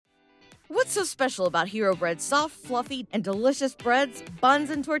What's so special about Hero Bread's soft, fluffy, and delicious breads, buns,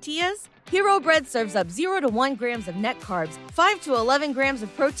 and tortillas? Hero Bread serves up 0 to 1 grams of net carbs, 5 to 11 grams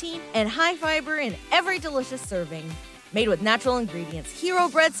of protein, and high fiber in every delicious serving. Made with natural ingredients, Hero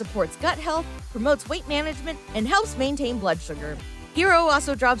Bread supports gut health, promotes weight management, and helps maintain blood sugar. Hero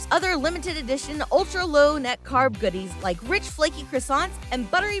also drops other limited edition ultra-low net carb goodies like rich flaky croissants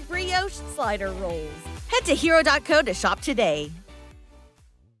and buttery brioche slider rolls. Head to hero.co to shop today.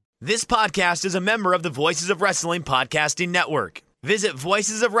 This podcast is a member of the Voices of Wrestling Podcasting Network. Visit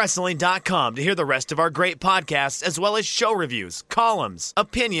voicesofwrestling.com to hear the rest of our great podcasts, as well as show reviews, columns,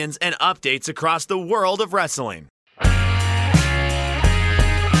 opinions, and updates across the world of wrestling.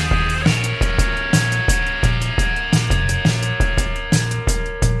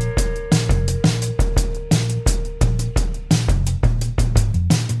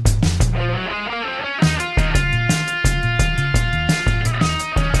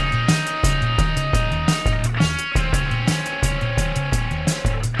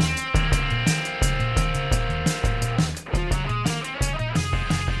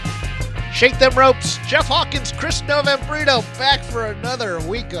 Shake them ropes. Jeff Hawkins, Chris Novembrino, back for another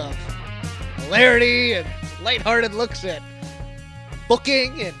week of hilarity and lighthearted looks at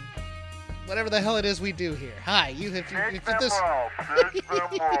booking and whatever the hell it is we do here. Hi, you have this.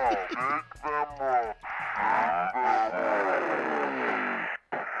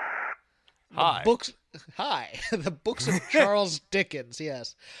 Hi. The books of Charles Dickens.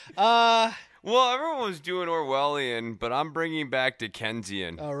 Yes. Well, everyone was doing Orwellian, but I'm bringing back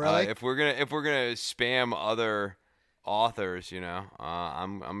Dickensian. Oh, really? If we're gonna spam other authors,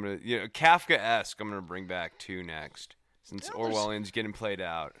 I'm gonna Kafka-esque. I'm gonna bring back 2 next, since Orwellian's getting played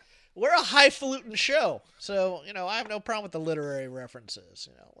out. We're a highfalutin show, so I have no problem with the literary references.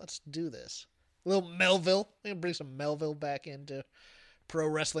 Let's do this. A little Melville. We can bring some Melville back into pro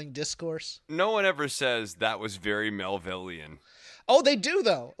wrestling discourse. No one ever says that was very Melvillian. Oh, they do,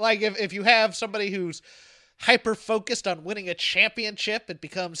 though. Like, if you have somebody who's hyper-focused on winning a championship, it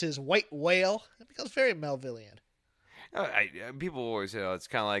becomes his white whale. It becomes very Melvillian. People always say it's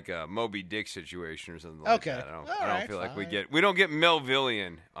kind of like a Moby Dick situation or something like that. I don't feel like we don't get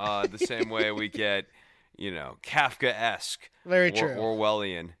Melvillian the same way we get, Kafka-esque. Very true.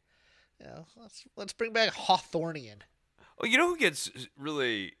 Orwellian. Yeah, let's bring back Hawthornian. Well, who gets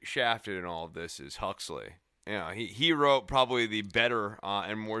really shafted in all of this is Huxley. He wrote probably the better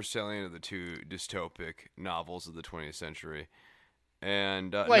and more salient of the 2 dystopic novels of the 20th century.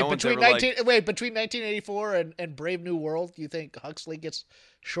 And between 1984 and Brave New World, you think Huxley gets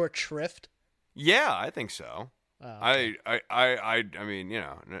short shrift? Yeah, I think so. Oh, okay. I mean,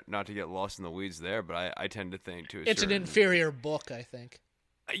 not to get lost in the weeds there, but I tend to think it's an inferior book, I think.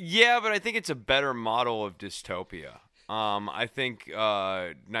 Yeah, but I think it's a better model of dystopia. I think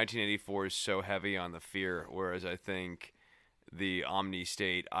 1984 is so heavy on the fear, whereas I think the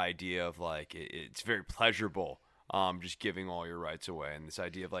omni-state idea of it's very pleasurable, just giving all your rights away, and this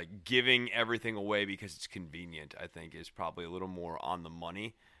idea of giving everything away because it's convenient, I think is probably a little more on the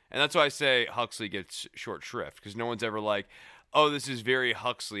money, and that's why I say Huxley gets short shrift, because no one's ever oh, this is very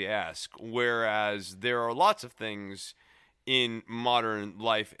Huxley-esque, whereas there are lots of things in modern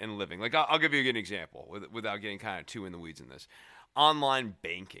life and living. I'll give you a good example without getting kind of too in the weeds in this. Online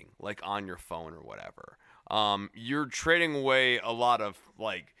banking, on your phone or whatever. You're trading away a lot of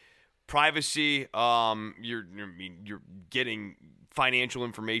privacy. You're getting financial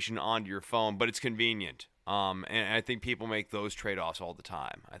information onto your phone, but it's convenient. And I think people make those trade-offs all the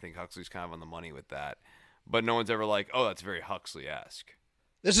time. I think Huxley's kind of on the money with that. But no one's ever oh, that's very Huxley-esque.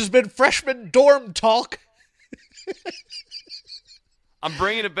 This has been Freshman Dorm Talk. I'm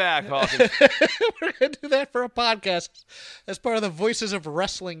bringing it back, Hawkins. We're going to do that for a podcast as part of the Voices of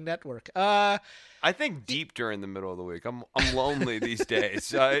Wrestling Network. I think deep during the middle of the week. I'm lonely these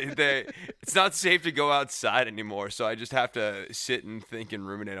days. It's not safe to go outside anymore, so I just have to sit and think and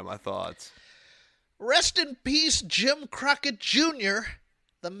ruminate on my thoughts. Rest in peace, Jim Crockett Jr.,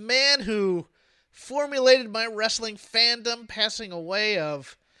 the man who formulated my wrestling fandom, passing away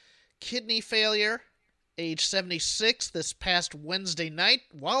of kidney failure. Age 76 this past Wednesday night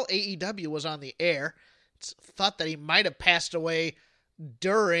while AEW was on the air. It's thought that he might have passed away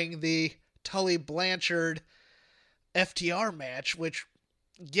during the Tully Blanchard FTR match, which,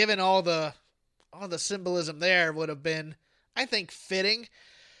 given all the symbolism there, would have been, I think, fitting.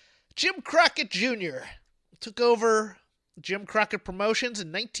 Jim Crockett Jr. took over Jim Crockett Promotions in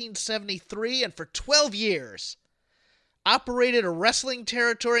 1973, and for 12 years operated a wrestling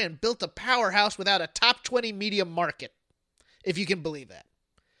territory and built a powerhouse without a top 20 media market, if you can believe that.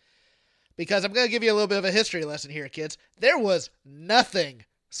 Because I'm going to give you a little bit of a history lesson here, kids. There was nothing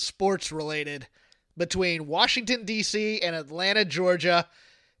sports-related between Washington, D.C. and Atlanta, Georgia,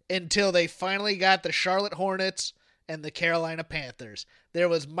 until they finally got the Charlotte Hornets and the Carolina Panthers. There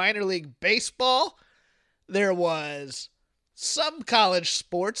was minor league baseball. There was some college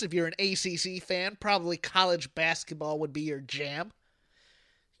sports. If you're an ACC fan, probably college basketball would be your jam.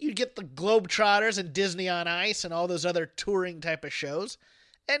 You'd get the Globetrotters and Disney on Ice and all those other touring type of shows.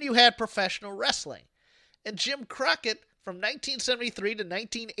 And you had professional wrestling. And Jim Crockett, from 1973 to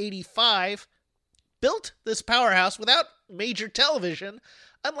 1985, built this powerhouse without major television,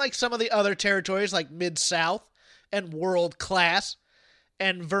 unlike some of the other territories like Mid-South and World Class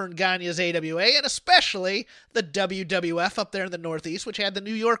and Vern Gagne's AWA, and especially the WWF up there in the Northeast, which had the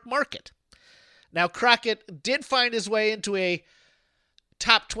New York market. Now, Crockett did find his way into a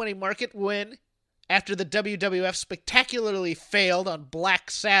top 20 market when, after the WWF spectacularly failed on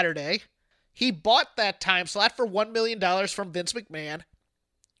Black Saturday, he bought that time slot for $1 million from Vince McMahon,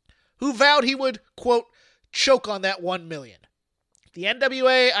 who vowed he would, quote, choke on that $1 million. The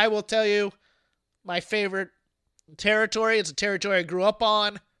NWA, I will tell you, my favorite territory. It's a territory I grew up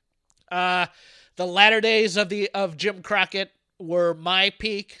on. The latter days of Jim Crockett were my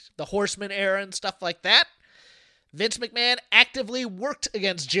peak, the Horseman era and stuff like that. Vince McMahon actively worked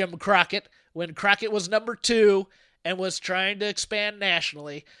against Jim Crockett when Crockett was number 2 and was trying to expand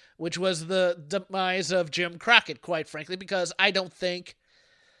nationally, which was the demise of Jim Crockett, quite frankly, because I don't think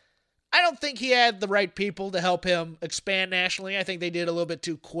he had the right people to help him expand nationally. I think they did a little bit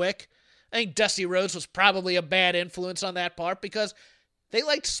too quick. I think Dusty Rhodes was probably a bad influence on that part because they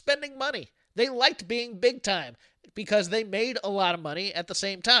liked spending money. They liked being big time because they made a lot of money at the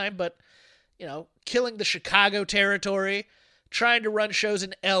same time, but, you know, killing the Chicago territory, trying to run shows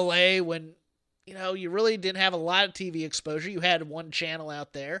in LA when, you know, you really didn't have a lot of TV exposure. You had one channel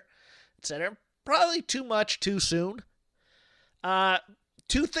out there, etc. Probably too much too soon.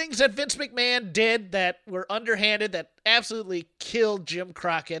 Two things that Vince McMahon did that were underhanded that absolutely killed Jim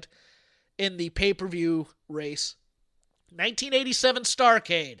Crockett in the pay-per-view race. 1987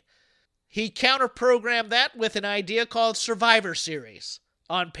 Starrcade. He counter-programmed that with an idea called Survivor Series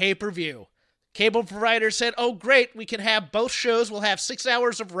on pay-per-view. Cable provider said, oh great, we can have both shows. We'll have 6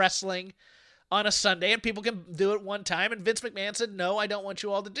 hours of wrestling on a Sunday and people can do it one time. And Vince McMahon said, no, I don't want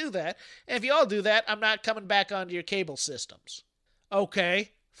you all to do that. And if you all do that, I'm not coming back onto your cable systems.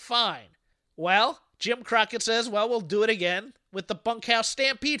 Okay, fine. Well, Jim Crockett says, well, we'll do it again with the Bunkhouse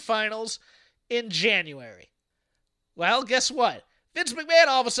Stampede Finals in January. Well, guess what? Vince McMahon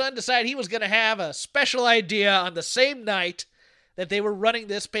all of a sudden decided he was going to have a special idea on the same night that they were running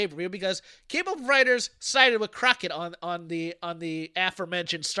this pay-per-view because cable providers sided with Crockett on the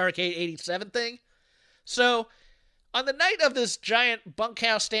aforementioned Starrcade 87 thing. So, on the night of this giant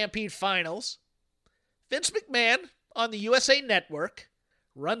Bunkhouse Stampede Finals, Vince McMahon on the USA Network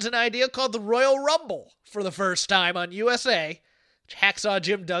runs an idea called the Royal Rumble for the first time on USA, which Hacksaw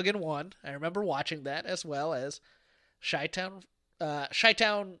Jim Duggan won. I remember watching that, as well as Chi-Town, I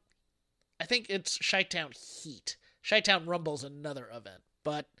think it's Chi-Town Heat. Chi-Town Rumble's another event.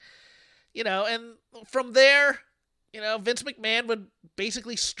 But, you know, and from there, you know, Vince McMahon would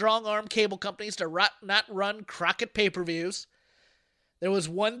basically strong-arm cable companies to not run Crockett pay-per-views. There was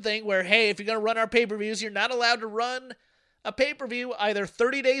one thing where, hey, if you're going to run our pay-per-views, you're not allowed to run a pay-per-view either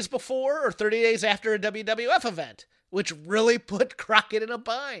 30 days before or 30 days after a WWF event, which really put Crockett in a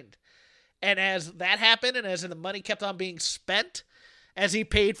bind. And as that happened, and as the money kept on being spent, as he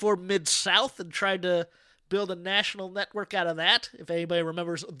paid for Mid-South and tried to build a national network out of that, if anybody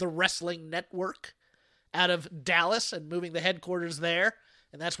remembers the Wrestling Network, out of Dallas and moving the headquarters there,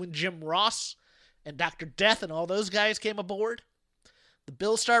 and that's when Jim Ross and Dr. Death and all those guys came aboard. The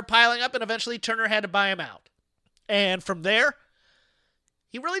bills started piling up, and eventually Turner had to buy him out. And from there,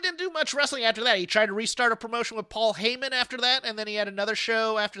 he really didn't do much wrestling after that. He tried to restart a promotion with Paul Heyman after that, and then he had another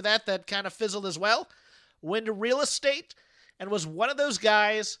show after that that kind of fizzled as well. Went to real estate, and was one of those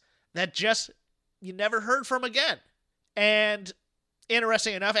guys that just, you never heard from again. And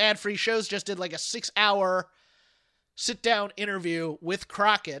interesting enough, ad-free shows just did like a 6-hour sit-down interview with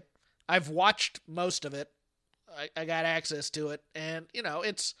Crockett. I've watched most of it. I got access to it, and, you know,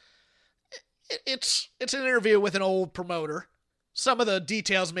 it's an interview with an old promoter. Some of the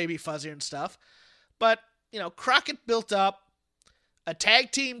details may be fuzzier and stuff, but, you know, Crockett built up a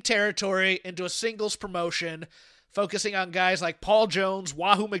tag team territory into a singles promotion, focusing on guys like Paul Jones,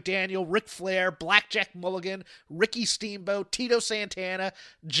 Wahoo McDaniel, Ric Flair, Blackjack Mulligan, Ricky Steamboat, Tito Santana,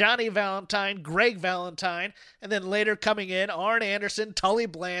 Johnny Valentine, Greg Valentine, and then later coming in, Arn Anderson, Tully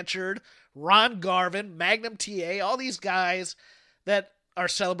Blanchard, Ron Garvin, Magnum TA, all these guys that are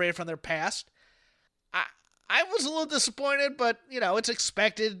celebrated from their past. I was a little disappointed, but, it's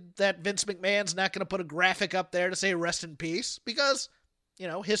expected that Vince McMahon's not going to put a graphic up there to say rest in peace because,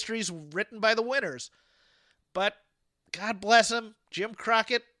 history's written by the winners. But God bless him, Jim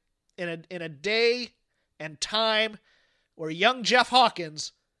Crockett, in a day and time where young Jeff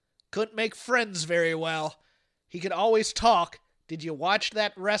Hawkins couldn't make friends very well. He could always talk. Did you watch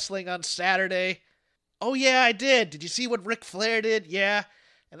that wrestling on Saturday? Oh, yeah, I did. Did you see what Ric Flair did? Yeah.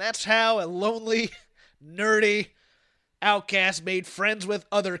 And that's how a lonely, nerdy outcast made friends with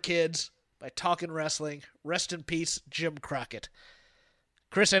other kids by talking wrestling. Rest in peace, Jim Crockett.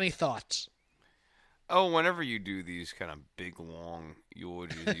 Chris, any thoughts? Oh, whenever you do these kind of big, long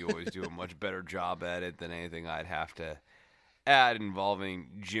eulogies, you always do a much better job at it than anything I'd have to add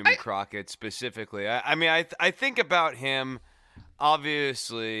involving Jim Crockett specifically. I think about him,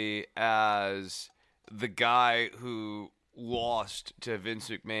 obviously, as the guy who lost to Vince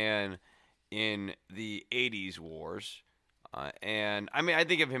McMahon in the 80s wars. And I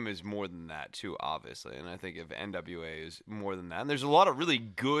think of him as more than that too, obviously. And I think of NWA as more than that. And there's a lot of really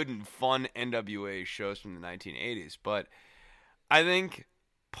good and fun NWA shows from the 1980s. But I think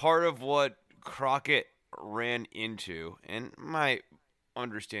part of what Crockett ran into, and my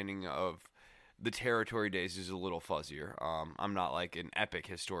understanding of the territory days is a little fuzzier. I'm not like an epic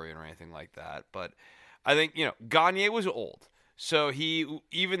historian or anything like that. But I think, Gagne was old. So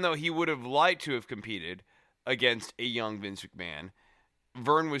even though he would have liked to have competed against a young Vince McMahon,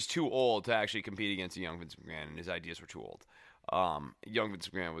 Vern was too old to actually compete against a young Vince McMahon, and his ideas were too old. Young Vince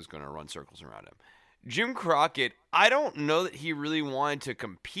McMahon was going to run circles around him. Jim Crockett, I don't know that he really wanted to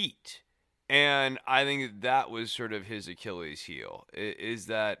compete, and I think that was sort of his Achilles heel, is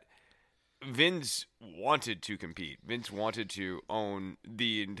that Vince wanted to compete. Vince wanted to own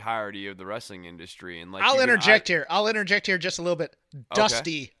the entirety of the wrestling industry. And I'll interject here just a little bit.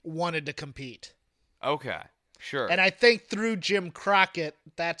 Dusty wanted to compete. Okay, sure. And I think through Jim Crockett,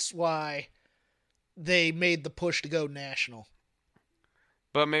 that's why they made the push to go national.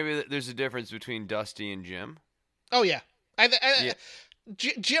 But maybe there's a difference between Dusty and Jim. Oh, yeah.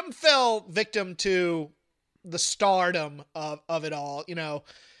 Jim fell victim to the stardom of it all,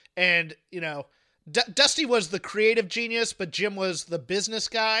 And, Dusty was the creative genius, but Jim was the business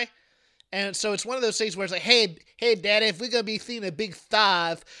guy. And so it's one of those things where it's like, hey, Daddy, if we're going to be seeing a big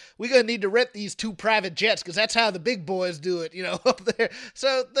stars, we're going to need to rent these 2 private jets because that's how the big boys do it, up there.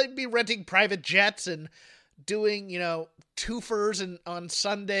 So they'd be renting private jets and doing, twofers on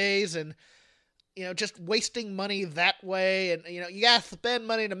Sundays and, just wasting money that way. And, you got to spend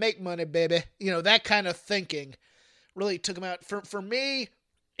money to make money, baby. That kind of thinking really took him out. For me,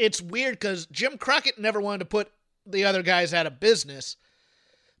 it's weird because Jim Crockett never wanted to put the other guys out of business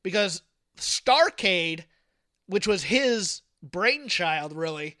because Starrcade, which was his brainchild,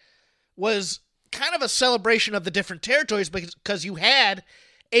 really, was kind of a celebration of the different territories because you had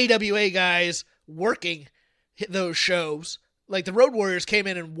AWA guys working those shows. Like the Road Warriors came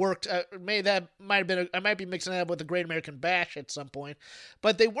in and worked. I might be mixing that up with the Great American Bash at some point,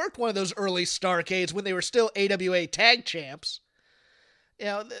 but they worked one of those early Starrcades when they were still AWA tag champs.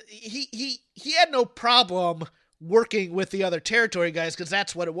 He had no problem working with the other territory guys because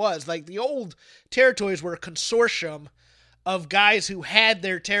that's what it was. Like the old territories were a consortium of guys who had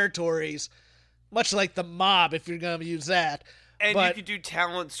their territories, much like the mob, if you're going to use that. And you could do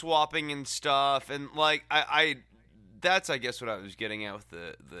talent swapping and stuff. And like, that's, I guess, what I was getting at with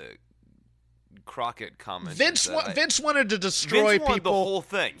the Crockett comment. Vince wanted to destroy Vince wanted people. The whole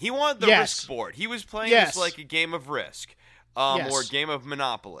thing. He wanted the risk board. He was playing this like a game of Risk. Or a game of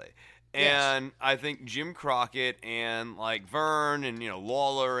Monopoly. And I think Jim Crockett and like Vern and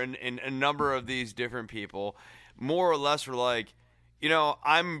Lawler and a number of these different people more or less were like,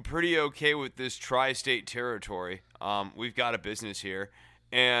 I'm pretty okay with this tri-state territory. We've got a business here.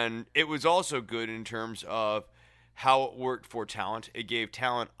 And it was also good in terms of how it worked for talent. It gave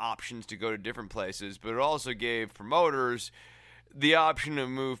talent options to go to different places, but it also gave promoters the option to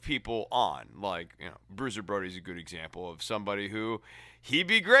move people on. Like, Bruiser Brody's a good example of somebody who he'd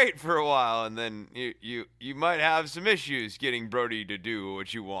be great for a while, and then you might have some issues getting Brody to do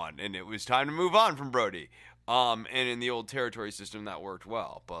what you want, and it was time to move on from Brody. And in the old territory system, that worked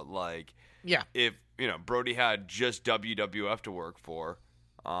well. But like, if Brody had just WWF to work for,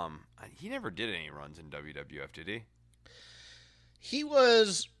 he never did any runs in WWF, did he? He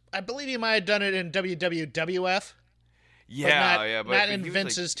was, I believe he might have done it in WWF. But not in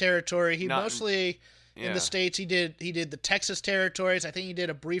Vince's territory. He mostly in the States. He did the Texas territories. I think he did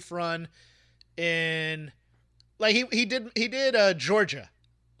a brief run in, like he did Georgia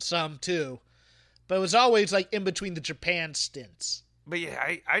some too, but it was always like in between the Japan stints. But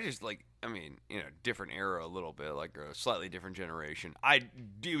yeah, I just like I mean, different era a little bit, like a slightly different generation.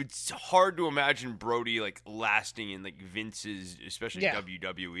 It's hard to imagine Brody like lasting in like Vince's, especially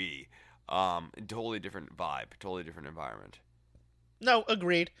WWE. Totally different vibe, totally different environment. No,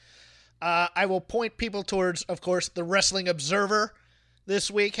 agreed. I will point people towards, of course, the Wrestling Observer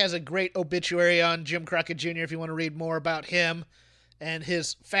this week has a great obituary on Jim Crockett Jr. if you want to read more about him and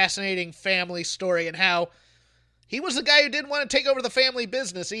his fascinating family story and how he was the guy who didn't want to take over the family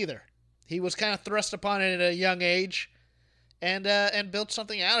business either. He was kind of thrust upon it at a young age and built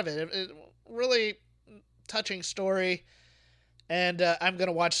something out of it. It really touching story. And I'm going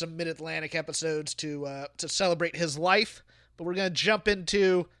to watch some Mid-Atlantic episodes to celebrate his life. But we're going to jump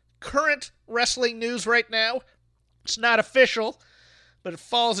into current wrestling news right now. It's not official, but it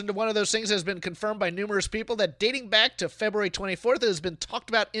falls into one of those things that has been confirmed by numerous people that dating back to February 24th, it has been talked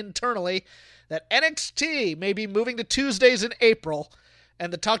about internally that NXT may be moving to Tuesdays in April.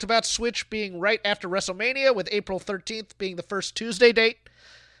 And the talked about switch being right after WrestleMania, with April 13th being the first Tuesday date.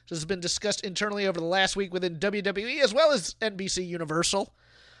 This has been discussed internally over the last week within WWE as well as NBC Universal.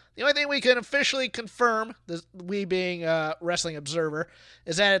 The only thing we can officially confirm, we being Wrestling Observer,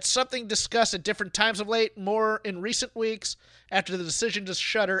 is that it's something discussed at different times of late, more in recent weeks, after the decision to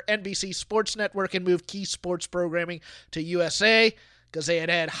shutter NBC Sports Network and move key sports programming to USA, because they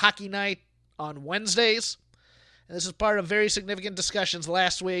had Hockey Night on Wednesdays. And this is part of very significant discussions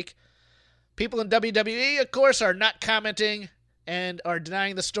last week. People in WWE, of course, are not commenting and are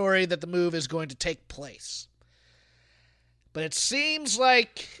denying the story that the move is going to take place. But it seems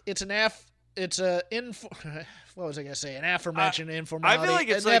like it's an aforementioned informality. I feel like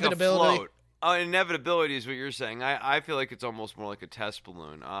it's inevitability. like a float. Inevitability is what you're saying. I feel like it's almost more like a test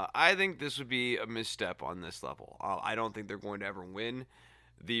balloon. I think this would be a misstep on this level. I don't think they're going to ever win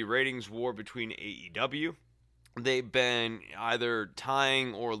the ratings war between AEW. They've been either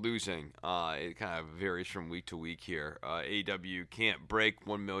tying or losing. It kind of varies from week to week here. AEW can't break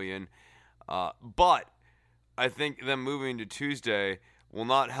 1 million. But I think them moving to Tuesday will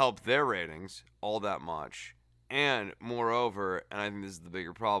not help their ratings all that much. And moreover, and I think this is the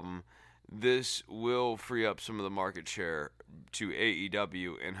bigger problem, this will free up some of the market share to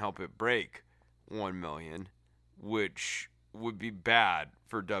AEW and help it break 1 million, which would be bad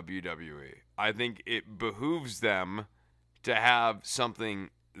for WWE. I think it behooves them to have something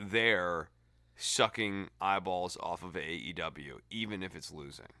there sucking eyeballs off of AEW, even if it's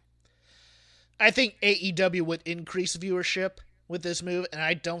losing. I think AEW would increase viewership with this move, and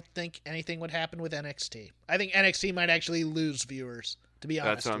I don't think anything would happen with NXT. I think NXT might actually lose viewers, to be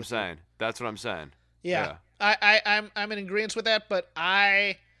honest. That's what I'm saying. Yeah. I'm in agreement with that, but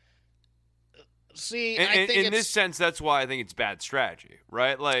I think in this sense, that's why I think it's bad strategy,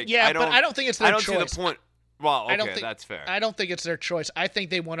 right? Like, but I don't think it's their choice. I don't see the point. Well, okay, that's fair. I don't think it's their choice. I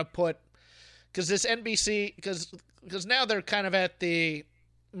think they want to put, because this NBC, because now they're kind of at the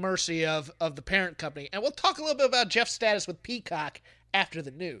mercy of the parent company, and we'll talk a little bit about Jeff's status with Peacock after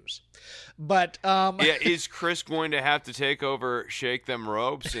the news. But is Chris going to have to take over, shake them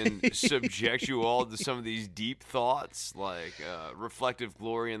ropes, and subject you all to some of these deep thoughts, like reflective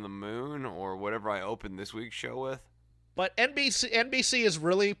glory in the moon, or whatever I opened this week's show with? But NBC is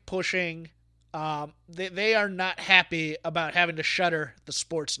really pushing. They are not happy about having to shutter the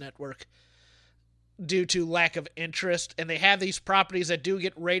sports network due to lack of interest, and they have these properties that do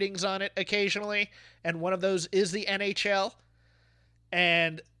get ratings on it occasionally, and one of those is the NHL.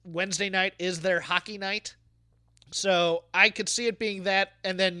 And Wednesday night is their hockey night. So I could see it being that,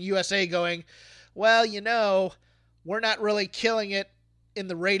 and then USA going, well, we're not really killing it in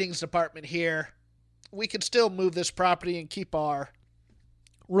the ratings department here. We could still move this property and keep our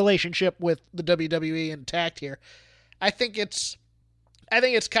relationship with the WWE intact here. I think it's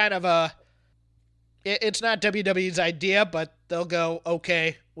kind of it's not WWE's idea, but they'll go,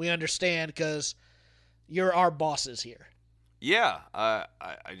 okay, we understand because you're our bosses here. Yeah, I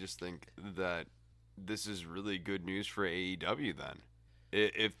just think that this is really good news for AEW then.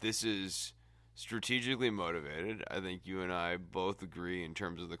 If this is strategically motivated, I think you and I both agree in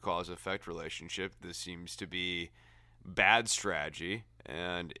terms of the cause-effect relationship. This seems to be bad strategy.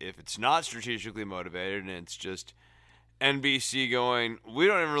 And if it's not strategically motivated and it's just NBC going, we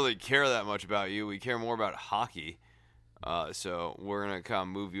don't even really care that much about you. We care more about hockey. So we're going to kind of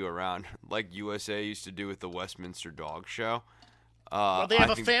move you around like USA used to do with the Westminster Dog Show. Well, they have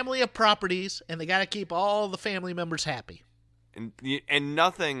a family of properties, and they got to keep all the family members happy. And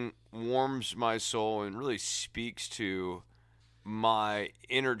nothing warms my soul and really speaks to my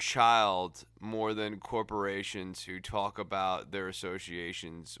inner child more than corporations who talk about their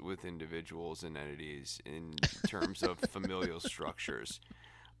associations with individuals and entities in terms of familial structures.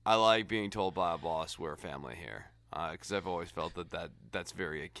 I like being told by a boss we're a family here. Because I've always felt that's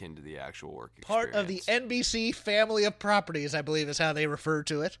very akin to the actual work experience. Part of the NBC family of properties, I believe, is how they refer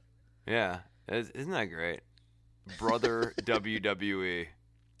to it. Yeah. Isn't that great? Brother WWE.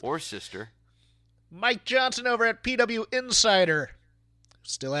 Or sister. Mike Johnson over at PW Insider,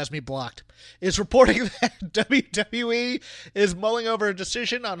 still has me blocked, is reporting that WWE is mulling over a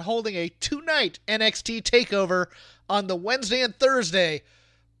decision on holding a 2-night NXT takeover on the Wednesday and Thursday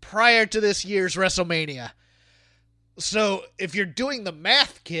prior to this year's WrestleMania. So, if you're doing the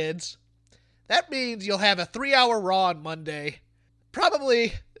math, kids, that means you'll have a 3-hour Raw on Monday,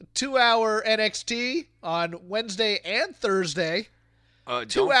 probably 2-hour NXT on Wednesday and Thursday. Don't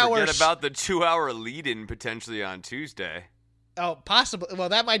forget about the 2-hour lead-in potentially on Tuesday. Oh, possibly. Well,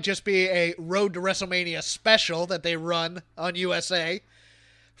 that might just be a Road to WrestleMania special that they run on USA.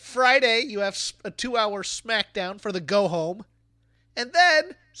 Friday, you have a 2-hour SmackDown for the go-home. And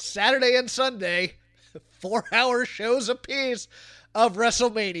then, Saturday and Sunday, 4-hour shows apiece of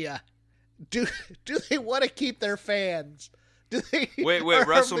WrestleMania. Do they want to keep their fans? Wait!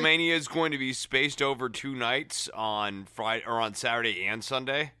 WrestleMania is going to be spaced over 2 nights on Friday or on Saturday and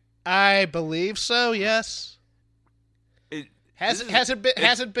Sunday. I believe so. Yes. It has not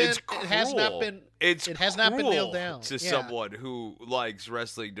been nailed down to someone who likes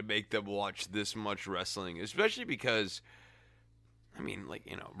wrestling to make them watch this much wrestling, especially because. I mean,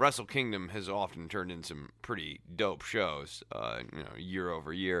 Wrestle Kingdom has often turned in some pretty dope shows, year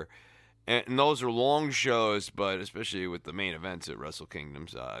over year. And those are long shows, but especially with the main events at Wrestle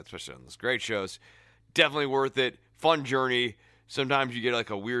Kingdoms, especially on those great shows, definitely worth it. Fun journey. Sometimes you get like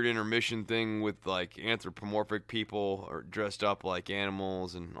a weird intermission thing with like anthropomorphic people or dressed up like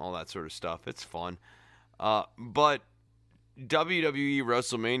animals and all that sort of stuff. It's fun. But WWE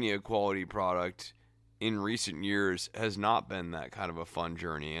WrestleMania quality product in recent years has not been that kind of a fun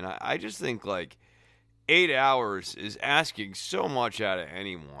journey. And I just think like 8 hours is asking so much out of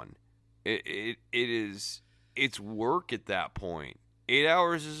anyone. It's work at that point. 8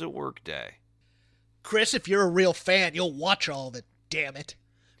 hours is a work day. Chris, if you're a real fan, you'll watch all of it, damn it.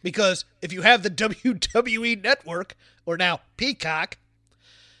 Because if you have the WWE Network, or now Peacock,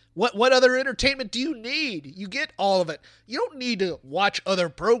 what other entertainment do you need? You get all of it. You don't need to watch other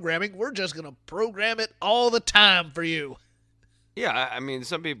programming. We're just going to program it all the time for you. Yeah, I mean,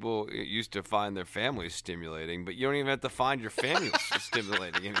 some people used to find their families stimulating, but you don't even have to find your family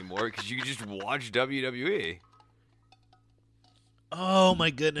stimulating anymore because you can just watch WWE. Oh, my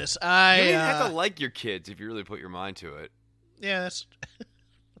goodness. You don't even have to like your kids if you really put your mind to it. Yeah,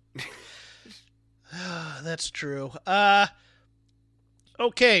 that's true.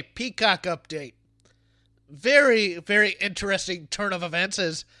 Okay, Peacock update. Very, very interesting turn of events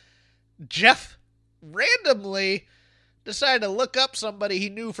as Jeff randomly decided to look up somebody he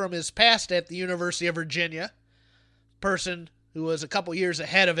knew from his past at the University of Virginia. Person who was a couple years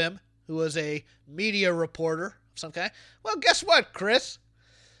ahead of him, who was a media reporter of some kind. Well, guess what, Chris?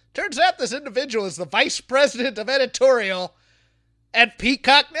 Turns out this individual is the vice president of editorial at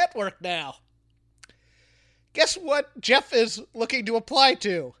Peacock Network now. Guess what Jeff is looking to apply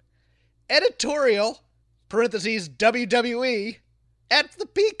to? Editorial, parentheses, WWE, at the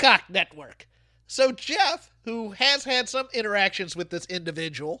Peacock Network. So Jeff, who has had some interactions with this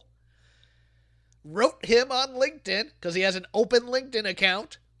individual, wrote him on LinkedIn, because he has an open LinkedIn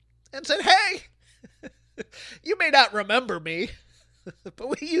account, and said, hey, you may not remember me, but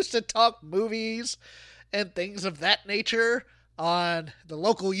we used to talk movies and things of that nature on the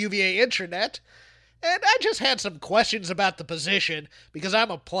local UVA intranet. And I just had some questions about the position because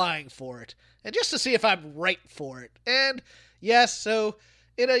I'm applying for it. And just to see if I'm right for it. And yes, so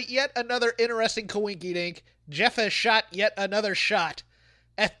in yet another interesting coinky-dink, Jeff has shot yet another shot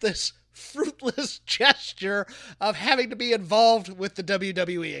at this fruitless gesture of having to be involved with the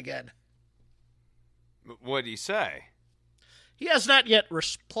WWE again. What did he say? He has not yet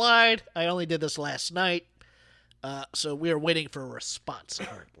replied. I only did this last night. So we are waiting for a response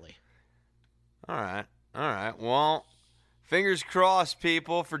currently. All right. Well, fingers crossed,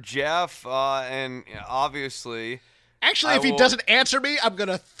 people, for Jeff. And obviously... Actually, if he doesn't answer me, I'm going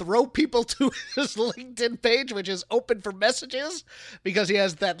to throw people to his LinkedIn page, which is open for messages, because he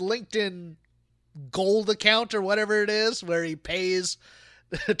has that LinkedIn Gold account or whatever it is, where he pays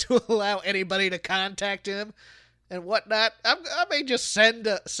to allow anybody to contact him and whatnot. I may just send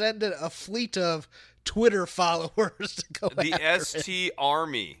a fleet of Twitter followers to go the after ST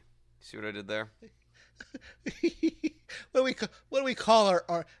Army. See what I did there? What do we call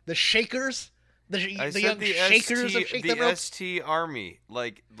our the Shakers? The young Shakers of Shake Them Ropes? ST Army.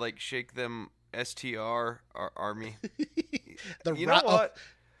 Like Shake Them STR Army. You know what?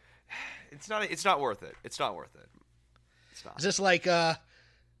 It's not worth it. It's not worth it. It's not. Is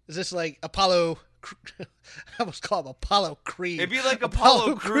this like Apollo? I almost call him Apollo Creed. It'd be like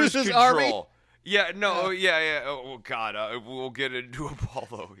Apollo Cruise Cruise's Control. Army? Yeah, no, yeah. Oh God, we'll get into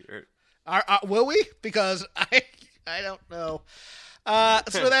Apollo here. Will we? Because I don't know.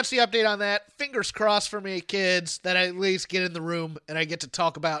 So that's the update on that. Fingers crossed for me, kids, that I at least get in the room and I get to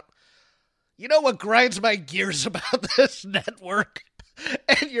talk about, you know what grinds my gears about this network?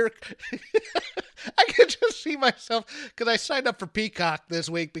 And I can just see myself, because I signed up for Peacock this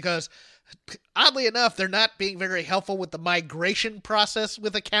week because, oddly enough, they're not being very helpful with the migration process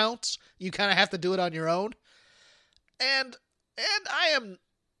with accounts. You kind of have to do it on your own. And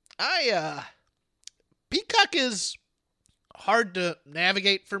Peacock is hard to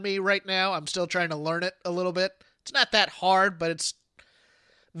navigate for me right now. I'm still trying to learn it a little bit. It's not that hard, but it's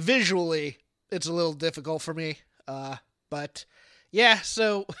visually, it's a little difficult for me. But yeah,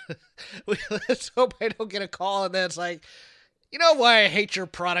 so let's hope I don't get a call and then it's like, you know why I hate your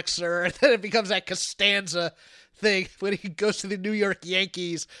product, sir? And then it becomes that Costanza thing when he goes to the New York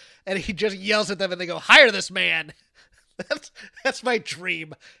Yankees and he just yells at them and they go, hire this man. That's my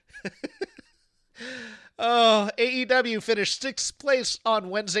dream. Oh, AEW finished 6th place on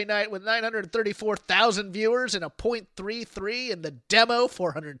Wednesday night with 934,000 viewers and a .33 in the demo,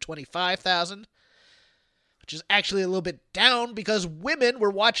 425,000. Which is actually a little bit down because women were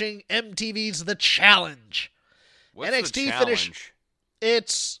watching MTV's The Challenge. What's NXT the Challenge?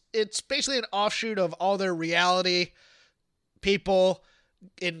 It's basically an offshoot of all their reality people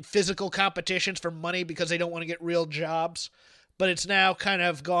in physical competitions for money because they don't want to get real jobs. But it's now kind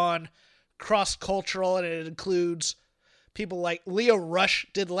of gone cross-cultural, and it includes people like Leo Rush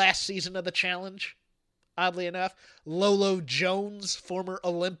did last season of The Challenge, oddly enough. Lolo Jones, former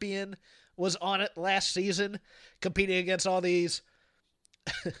Olympian, was on it last season, competing against all these,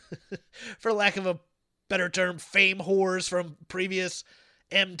 for lack of a better term, fame whores from previous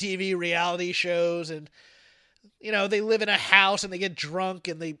MTV reality shows. And, you know, they live in a house and they get drunk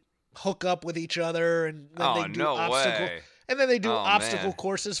and they hook up with each other. And then they do obstacle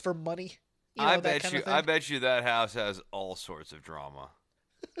courses for money. You know, I bet you that house has all sorts of drama.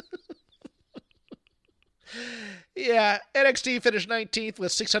 Yeah, NXT finished 19th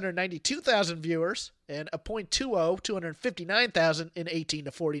with 692,000 viewers and a .20, 259,000 in 18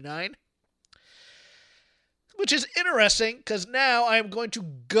 to 49. Which is interesting because now I am going to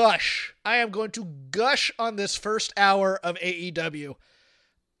gush. I am going to gush on this first hour of AEW.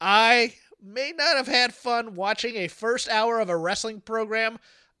 I may not have had fun watching a first hour of a wrestling program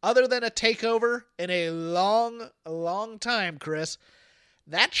other than a takeover in a long, long time, Chris.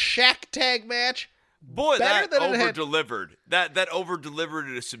 That Shaq tag match, boy, that over-delivered. That over-delivered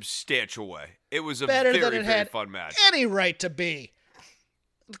in a substantial way. It was a very, very fun match. Any right to be.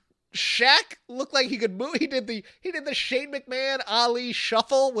 Shaq looked like he could move. He did the Shane McMahon Ali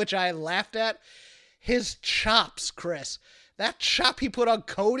shuffle, which I laughed at. His chops, Chris. That chop he put on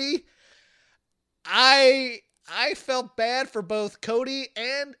Cody. I felt bad for both Cody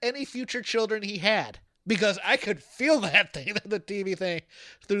and any future children he had because I could feel that thing, the TV thing,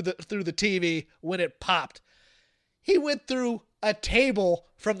 through the TV when it popped. He went through a table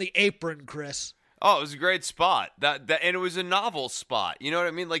from the apron, Chris. Oh, it was a great spot. And it was a novel spot. You know what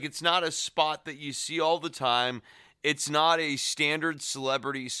I mean? Like, it's not a spot that you see all the time. It's not a standard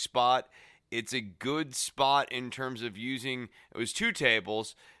celebrity spot. It's a good spot in terms of using, it was 2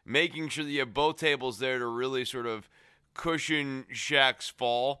 tables, making sure that you have both tables there to really sort of cushion Shaq's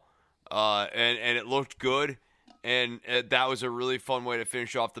fall. And it looked good. And that was a really fun way to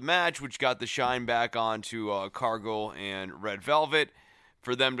finish off the match, which got the shine back onto Cargill and Red Velvet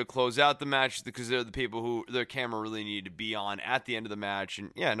for them to close out the match because they're the people who their camera really needed to be on at the end of the match.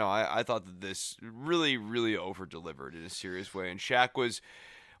 And yeah, no, I thought that this really, really over-delivered in a serious way. And Shaq was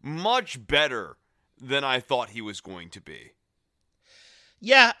much better than I thought he was going to be.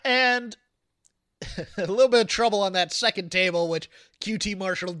 Yeah, and a little bit of trouble on that second table, which QT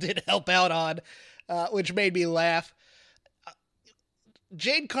Marshall did help out on, which made me laugh.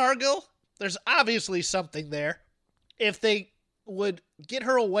 Jade Cargill, there's obviously something there. If they would get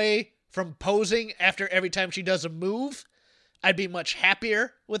her away from posing after every time she does a move, I'd be much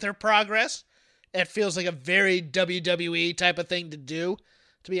happier with her progress. It feels like a very WWE type of thing to do,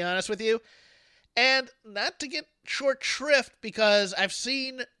 to be honest with you. And not to get short shrift, because I've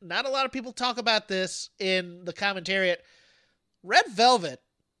seen not a lot of people talk about this in the commentariat. Red Velvet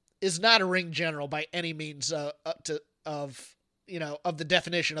is not a ring general by any means of the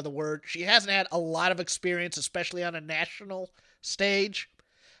definition of the word. She hasn't had a lot of experience, especially on a national stage.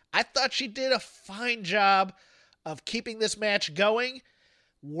 I thought she did a fine job of keeping this match going,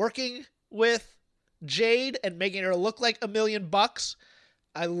 working with Jade and making her look like $1,000,000.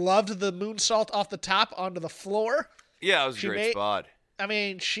 I loved the moonsault off the top onto the floor. Yeah, it was a great spot. I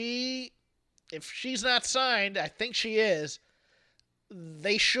mean, if she's not signed, I think she is.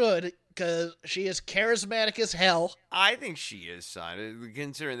 They should, because she is charismatic as hell. I think she is signed,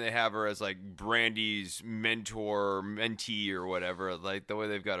 considering they have her as like Brandy's mentor, mentee, or whatever. Like the way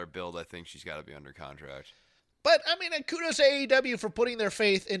they've got her billed, I think she's got to be under contract. But I mean, kudos to AEW for putting their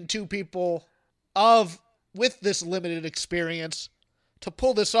faith in two people with this limited experience to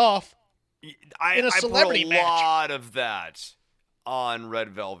pull this off in a celebrity match. I put a lot of that on Red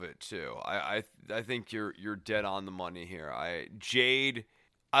Velvet too. I think you're dead on the money here. I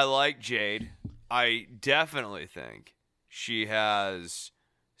like Jade. I definitely think she has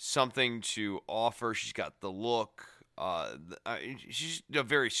something to offer. She's got the look. She's a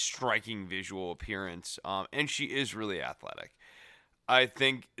very striking visual appearance, and she is really athletic. I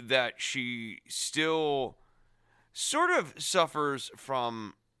think that she still sort of suffers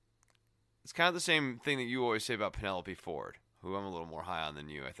from. It's kind of the same thing that you always say about Penelope Ford, who I'm a little more high on than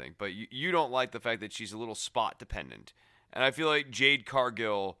you, I think. But you don't like the fact that she's a little spot dependent. And I feel like Jade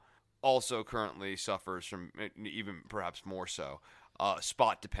Cargill also currently suffers from, even perhaps more so,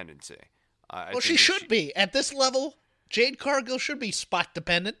 spot dependency. Well, she should be. At this level, Jade Cargill should be spot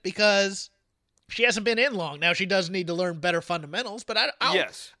dependent because she hasn't been in long. Now, she does need to learn better fundamentals, but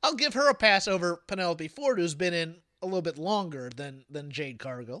I'll give her a pass over Penelope Ford, who's been in a little bit longer than Jade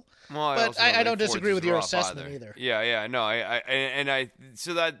Cargill. Well, but I don't disagree with your assessment either. Yeah, no,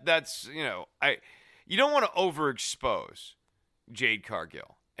 so that's, you don't want to overexpose Jade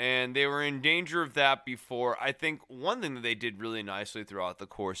Cargill. And they were in danger of that before. I think one thing that they did really nicely throughout the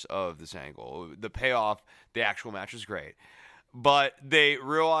course of this angle, the payoff, the actual match was great. But they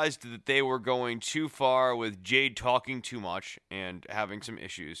realized that they were going too far with Jade talking too much and having some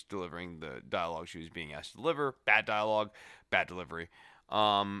issues delivering the dialogue she was being asked to deliver. Bad dialogue, bad delivery.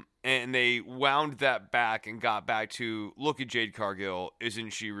 And they wound that back and got back to, look at Jade Cargill. Isn't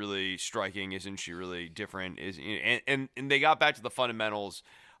she really striking? Isn't she really different? And they got back to the fundamentals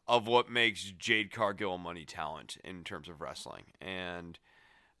of what makes Jade Cargill a money talent in terms of wrestling. And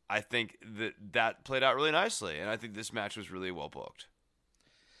I think that played out really nicely, and I think this match was really well booked.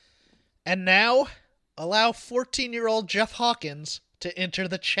 And now, allow 14-year-old Jeff Hawkins to enter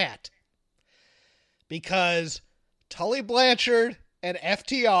the chat. Because Tully Blanchard and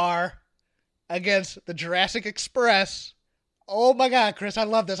FTR against the Jurassic Express. Oh my God, Chris, I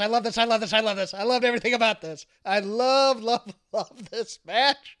love this. I loved everything about this. I love this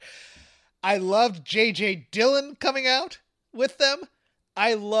match. I loved J.J. Dillon coming out with them.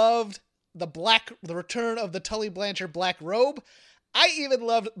 I loved the return of the Tully Blanchard black robe. I even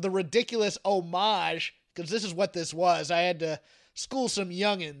loved the ridiculous homage, because this is what this was. I had to school some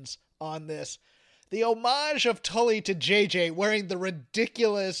youngins on this. The homage of Tully to JJ wearing the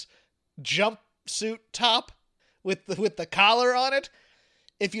ridiculous jumpsuit top with the collar on it.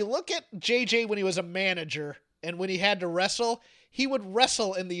 If you look at JJ when he was a manager and when he had to wrestle, he would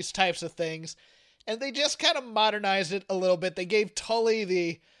wrestle in these types of things. And they just kind of modernized it a little bit. They gave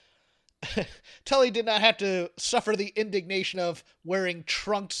Tully Tully did not have to suffer the indignation of wearing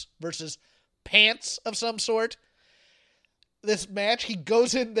trunks versus pants of some sort. This match, he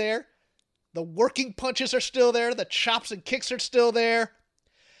goes in there. The working punches are still there. The chops and kicks are still there.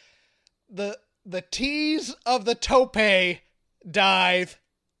 The tease of the tope dive,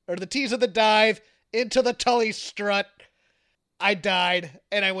 or the tease of the dive into the Tully strut. I died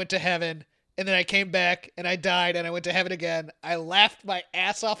and I went to heaven. And then I came back and I died and I went to heaven again. I laughed my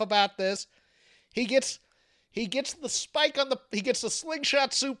ass off about this. He gets the spike he gets the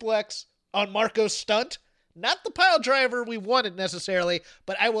slingshot suplex on Marco's stunt. Not the pile driver we wanted necessarily,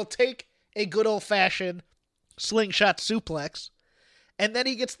 but I will take a good old fashioned slingshot suplex. And then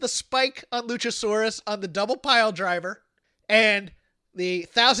he gets the spike on Luchasaurus on the double pile driver. And the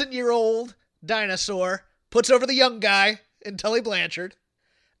 1,000-year-old dinosaur puts over the young guy in Tully Blanchard.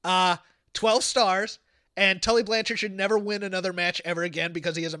 12 stars, and Tully Blanchard should never win another match ever again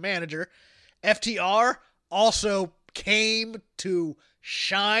because he is a manager. FTR also came to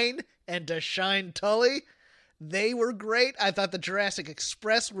shine and to shine Tully. They were great. I thought the Jurassic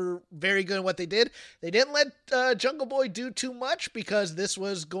Express were very good at what they did. They didn't let Jungle Boy do too much because this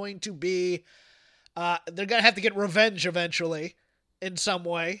was going to be... they're going to have to get revenge eventually in some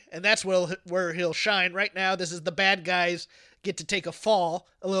way, and that's where he'll shine. Right now, this is the bad guys get to take a fall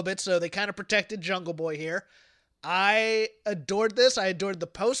a little bit, so they kind of protected Jungle Boy here. I adored this. I adored the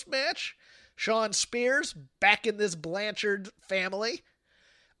post-match. Sean Spears back in this Blanchard family.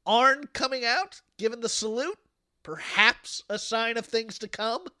 Arn coming out, giving the salute. Perhaps a sign of things to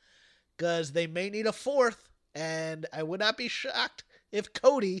come, because they may need a fourth, and I would not be shocked if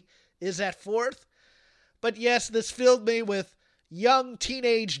Cody is at fourth. But yes, this filled me with young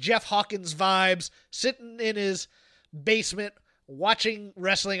teenage Jeff Hawkins vibes, sitting in his basement watching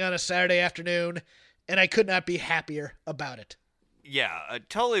wrestling on a Saturday afternoon, and I could not be happier about it. Yeah,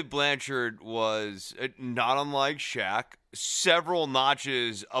 Tully Blanchard was not unlike Shaq, several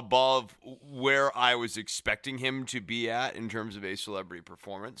notches above where I was expecting him to be at in terms of a celebrity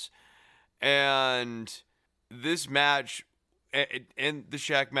performance. And this match and the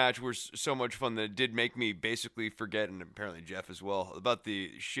Shaq match were so much fun that it did make me basically forget, and apparently Jeff as well, about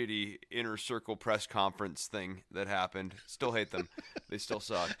the shitty Inner Circle press conference thing that happened. Still hate them. They still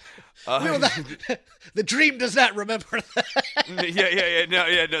suck. The Dream does not remember that.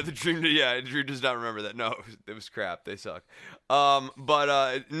 No, the Dream does not remember that. No, it was crap. They suck.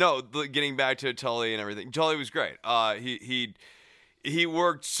 No, getting back to Tully and everything. Tully was great. He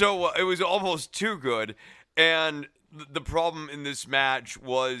worked so well. It was almost too good. And the problem in this match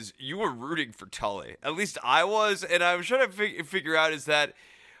was you were rooting for Tully. At least I was, and I was trying to figure out is that,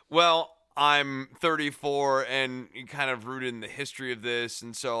 well, I'm 34 and kind of rooted in the history of this,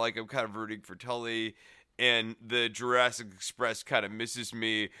 and so like I'm kind of rooting for Tully, and the Jurassic Express kind of misses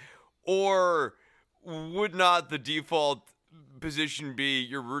me, or would not the default position be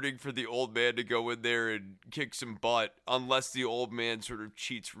you're rooting for the old man to go in there and kick some butt unless the old man sort of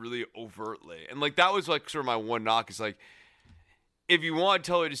cheats really overtly? And like that was like sort of my one knock is like, if you want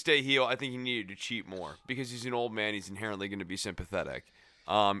Tully to stay heel, I think he needed to cheat more because he's an old man. He's inherently going to be sympathetic.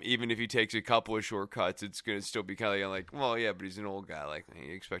 Even if he takes a couple of shortcuts, it's going to still be kind of like, well, yeah, but he's an old guy. Like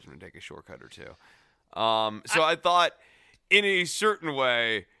you expect him to take a shortcut or two. So I thought in a certain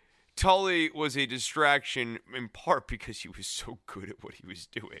way, Tully was a distraction in part because he was so good at what he was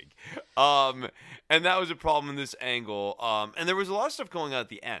doing. And that was a problem in this angle. And there was a lot of stuff going on at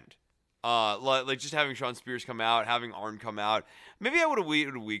the end. Like just having Sean Spears come out, having Arn come out. Maybe I would have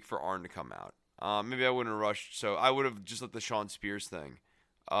waited a week for Arn to come out. Maybe I wouldn't have rushed. So I would have just let the Sean Spears thing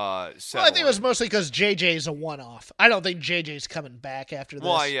I think it was mostly because JJ's a one-off. I don't think JJ's coming back after this.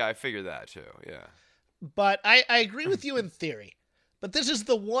 Well, yeah, I figured that too, yeah. But I agree with you in theory. But this is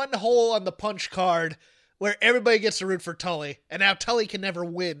the one hole on the punch card where everybody gets to root for Tully, and now Tully can never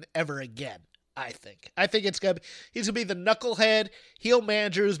win ever again, I think. I think he's going to be the knucklehead heel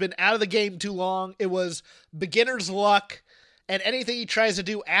manager who's been out of the game too long. It was beginner's luck, and anything he tries to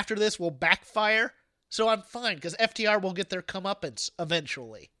do after this will backfire. So I'm fine, because FTR will get their comeuppance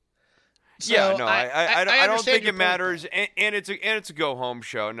eventually. So yeah, no, I don't think it matters, and it's a go-home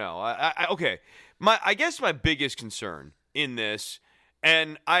show. No, okay. I guess my biggest concern in this,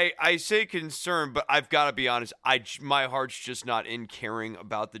 and I say concern, but I've got to be honest, my heart's just not in caring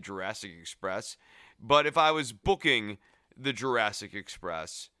about the Jurassic Express. But if I was booking the Jurassic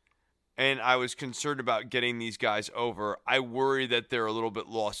Express and I was concerned about getting these guys over, I worry that they're a little bit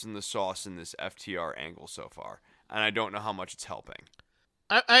lost in the sauce in this FTR angle so far. And I don't know how much it's helping.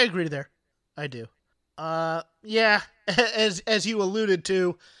 I agree there. I do. Yeah, as you alluded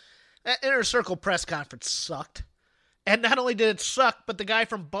to, that Inner Circle press conference sucked. And not only did it suck, but the guy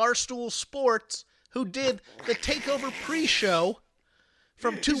from Barstool Sports, who did the TakeOver pre-show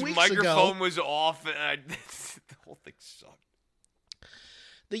from 2 weeks ago. His microphone was off, and the whole thing sucked.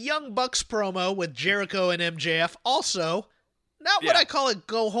 The Young Bucks promo with Jericho and MJF, also, not what I call a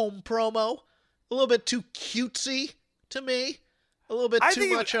go-home promo. A little bit too cutesy to me. A little bit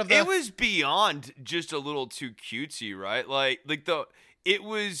too much of the... It was beyond just a little too cutesy, right? It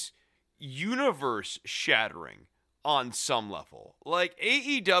was universe-shattering on some level. Like,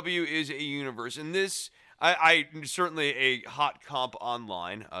 AEW is a universe, and this... I certainly a hot comp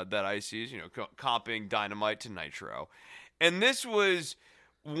online that I see is, comping Dynamite to Nitro. And this was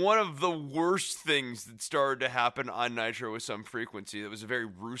one of the worst things that started to happen on Nitro with some frequency. That was a very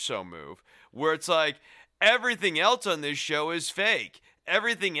Russo move, where it's like, everything else on this show is fake.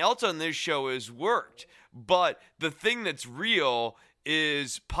 Everything else on this show is worked. But the thing that's real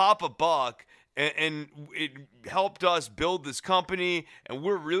is Papa Buck, and it helped us build this company, and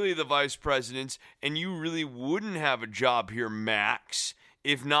we're really the vice presidents, and you really wouldn't have a job here, Max,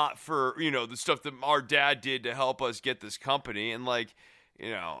 if not for, the stuff that our dad did to help us get this company. And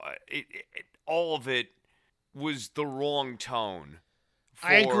all of it was the wrong tone.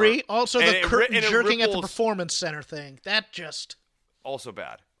 I agree. Also, the curtain jerking at the Performance Center thing. That just... Also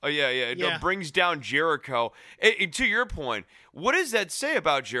bad. Oh, yeah. It brings down Jericho. To your point, what does that say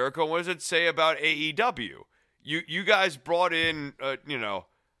about Jericho? What does it say about AEW? You guys brought in,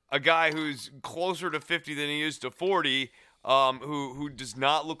 a guy who's closer to 50 than he is to 40, who does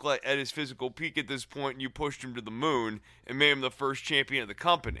not look like at his physical peak at this point, and you pushed him to the moon and made him the first champion of the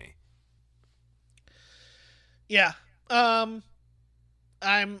company. Yeah. I'm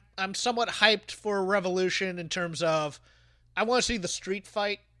somewhat hyped for Revolution in terms of I want to see the street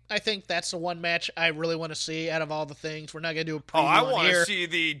fight. I think that's the one match I really want to see out of all the things. We're not going to do a preview I on want here. to see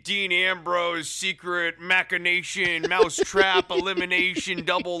the Dean Ambrose secret machination, mousetrap, elimination,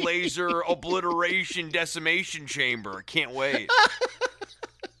 double laser, obliteration, decimation chamber. Can't wait.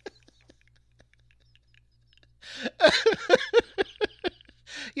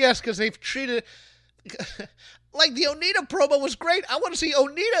 Yes, because they've treated... Like, the Onita promo was great. I want to see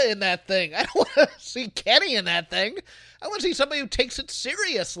Onita in that thing. I don't want to see Kenny in that thing. I want to see somebody who takes it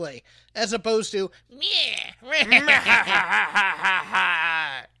seriously, as opposed to,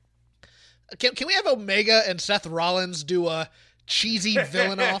 Can we have Omega and Seth Rollins do a cheesy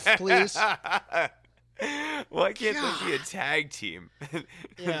villain off, please? Why can't they be a tag team?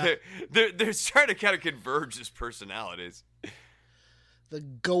 Yeah. They're starting to kind of converge as personalities. The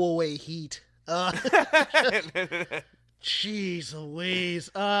go-away heat. Jeez Louise.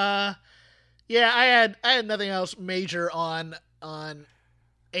 Yeah, I had nothing else major on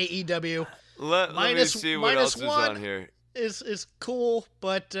AEW. Let me see what else is on here. Is cool,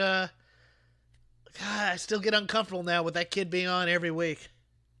 but God, I still get uncomfortable now with that kid being on every week.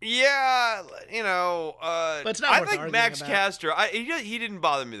 Yeah, but it's not I worth like arguing Max about. Caster. He didn't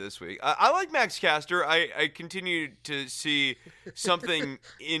bother me this week. I like Max Caster. I continue to see something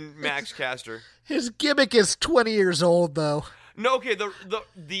in Max Caster. His gimmick is 20 years old, though. No, okay,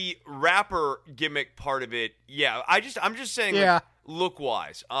 the rapper gimmick part of it, yeah. I'm just saying, Yeah. like, look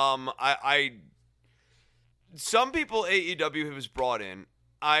wise. Some people AEW has brought in.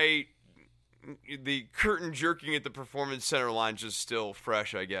 The curtain jerking at the Performance Center line just still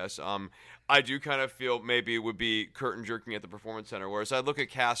fresh, I guess. I do kind of feel maybe it would be curtain jerking at the Performance Center, whereas I look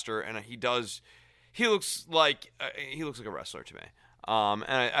at Caster and he looks like a wrestler to me. And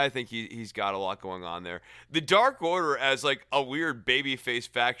I think he's got a lot going on there. The Dark Order as like a weird babyface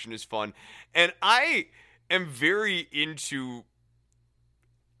faction is fun, and I am very into.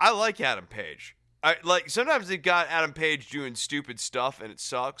 I like Adam Page. Sometimes they got Adam Page doing stupid stuff and it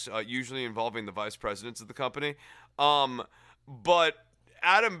sucks, usually involving the vice presidents of the company. But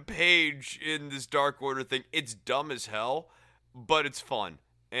Adam Page in this Dark Order thing, it's dumb as hell, but it's fun.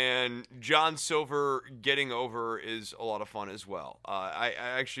 And John Silver getting over is a lot of fun as well. I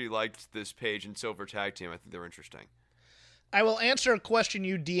actually liked this Page and Silver tag team. I think they're interesting. I will answer a question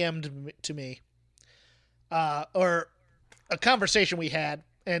you DM'd to me, or a conversation we had.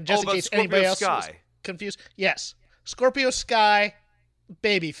 And just in case anybody else was confused. Yes. Scorpio Sky,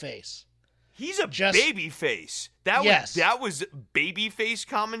 babyface. He's a babyface. That was babyface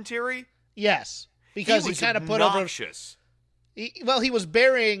commentary? Yes. Because he kind of put over... He was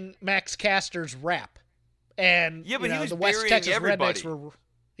burying Max Caster's rap. And yeah, but he was the West burying Texas everybody. Rednecks were...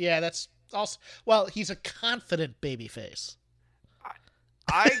 Yeah, that's also... Well, he's a confident babyface.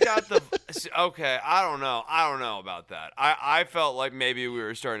 I got the okay. I don't know about that. I felt like maybe we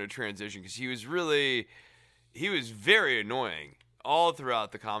were starting to transition because he was very annoying all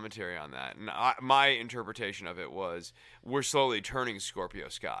throughout the commentary on that. And my interpretation of it was we're slowly turning Scorpio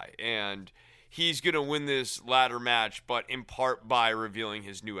Sky, and he's gonna win this ladder match, but in part by revealing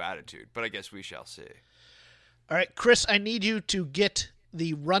his new attitude. But I guess we shall see. All right, Chris, I need you to get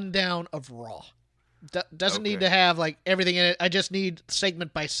the rundown of Raw. Doesn't need to have like everything in it. I just need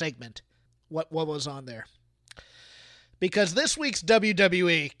segment by segment what was on there. Because this week's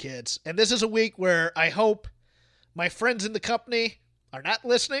WWE, kids, and this is a week where I hope my friends in the company are not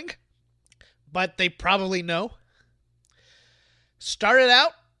listening, but they probably know. Started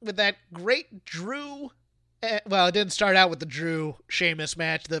out with that great Drew. Well, it didn't start out with the Drew Sheamus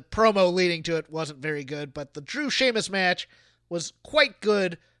match. The promo leading to it wasn't very good, but the Drew Sheamus match was quite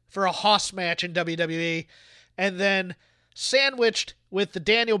good for a hoss match in WWE, and then sandwiched with the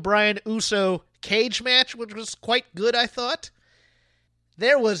Daniel Bryan Uso cage match, which was quite good, I thought.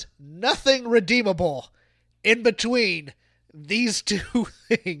 There was nothing redeemable in between these two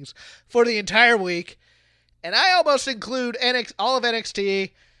things for the entire week, and I almost include all of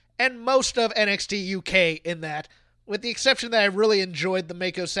NXT and most of NXT UK in that, with the exception that I really enjoyed the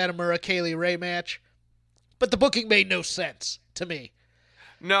Mako Satomura Kaylee Ray match, but the booking made no sense to me.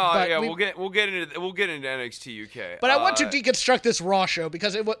 No, yeah, we'll get into NXT UK. But I want to deconstruct this Raw show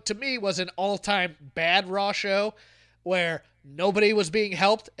because it to me was an all-time bad Raw show where nobody was being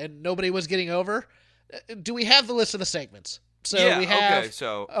helped and nobody was getting over. Do we have the list of the segments? So yeah, we have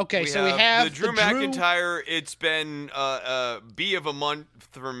we have the Drew McIntyre. It's been B of a month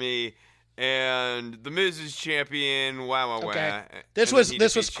for me, and the Miz is champion. Wow. This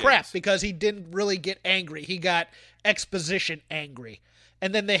was crap because he didn't really get angry. He got exposition angry.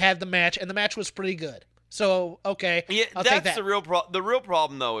 And then they had the match, and the match was pretty good. So, okay, Yeah, I'll take that's that. the real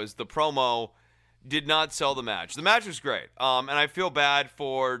problem though is the promo did not sell the match. The match was great, and I feel bad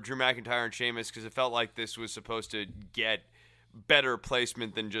for Drew McIntyre and Sheamus because it felt like this was supposed to get better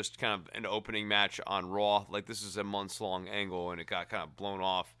placement than just kind of an opening match on Raw. Like, this is a months-long angle, and it got kind of blown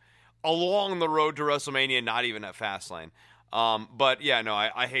off along the road to WrestleMania, not even at Fastlane. But yeah, no,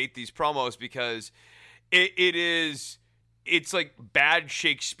 I hate these promos because it's like bad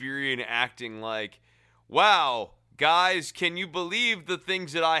Shakespearean acting. Like, wow, guys, can you believe the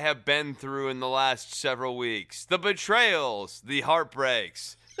things that I have been through in the last several weeks? The betrayals, the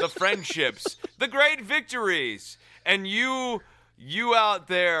heartbreaks, the friendships, the great victories. And you out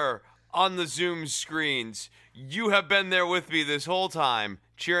there on the Zoom screens, you have been there with me this whole time,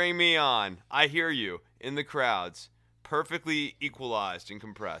 cheering me on. I hear you in the crowds. Perfectly equalized and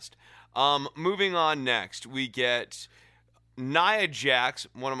compressed. Moving on next, we get Nia Jax,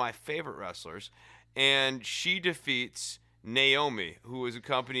 one of my favorite wrestlers, and she defeats Naomi, who was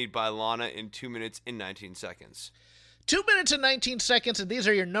accompanied by Lana in 2 minutes and 19 seconds. 2 minutes and 19 seconds, and these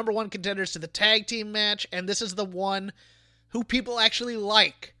are your number one contenders to the tag team match, and this is the one who people actually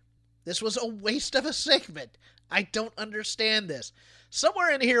like. This was a waste of a segment. I don't understand this.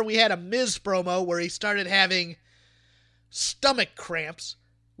 Somewhere in here we had a Miz promo where he started having stomach cramps,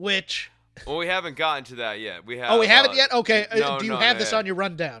 which... Well, we haven't gotten to that yet. We have. Oh, we haven't yet? Okay. No, do you have this on your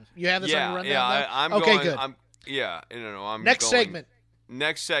rundown? You have this on your rundown? Yeah, I'm okay, going. Good. I'm Next going, segment.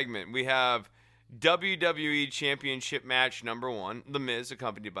 Next segment, we have WWE Championship match number 1, The Miz,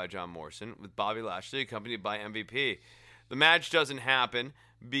 accompanied by John Morrison, with Bobby Lashley, accompanied by MVP. The match doesn't happen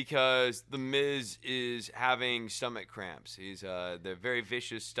because The Miz is having stomach cramps. They're very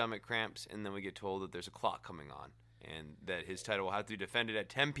vicious stomach cramps, and then we get told that there's a clock coming on, and that his title will have to be defended at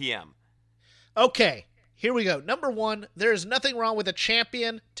 10 p.m. Okay, here we go. Number 1, there is nothing wrong with a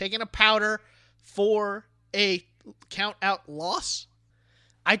champion taking a powder for a count-out loss.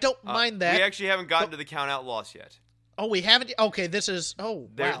 I don't mind that. We actually haven't gotten to the count-out loss yet. Oh, we haven't? Okay, this is... Oh,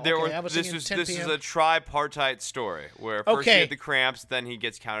 wow. Okay, this is a tripartite story, where first he had the cramps, then he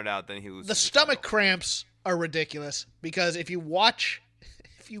gets counted out, then he loses the stomach cramps are ridiculous, because if you watch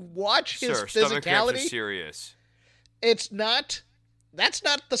his physicality... Stomach cramps are serious. It's not... That's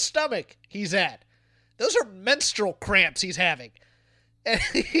not the stomach he's at. Those are menstrual cramps he's having. And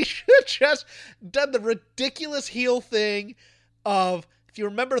he should have just done the ridiculous heel thing of, if you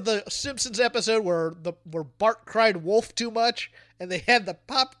remember the Simpsons episode where Bart cried wolf too much, and they had the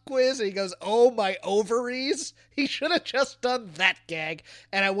pop quiz, and he goes, "Oh, my ovaries." He should have just done that gag,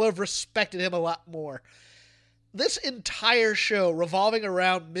 and I would have respected him a lot more. This entire show revolving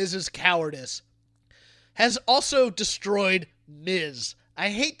around Miz's cowardice has also destroyed Miz. I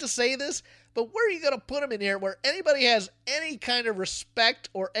hate to say this, but where are you going to put him in here where anybody has any kind of respect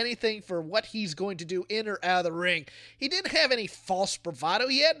or anything for what he's going to do in or out of the ring? He didn't have any false bravado.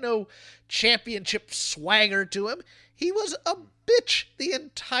 He had no championship swagger to him. He was a bitch the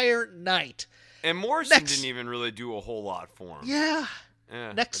entire night. And Morrison didn't even really do a whole lot for him. Yeah.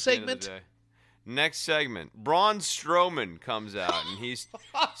 Next segment. Next segment, Braun Strowman comes out, and he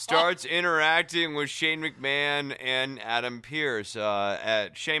starts interacting with Shane McMahon and Adam Pearce.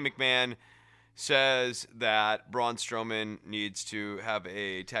 Shane McMahon says that Braun Strowman needs to have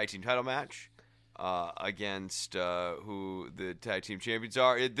a tag team title match against who the tag team champions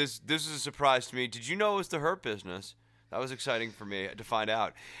are. This is a surprise to me. Did you know it was the Hurt Business? That was exciting for me to find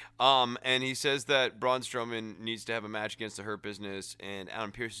out. And he says that Braun Strowman needs to have a match against the Hurt Business, and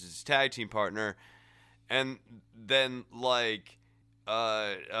Adam Pearce is his tag team partner. And then, a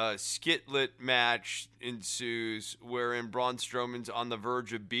skitlet match ensues wherein Braun Strowman's on the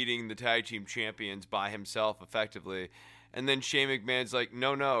verge of beating the tag team champions by himself effectively. And then Shane McMahon's like,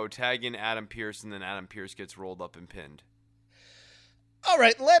 no, tag in Adam Pearce, and then Adam Pearce gets rolled up and pinned. All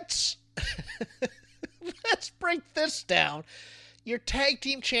right, let's break this down. Your tag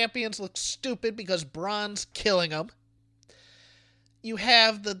team champions look stupid because Braun's killing them. You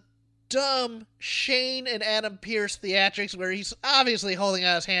have the dumb Shane and Adam Pearce theatrics where he's obviously holding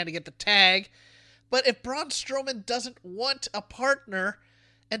out his hand to get the tag. But if Braun Strowman doesn't want a partner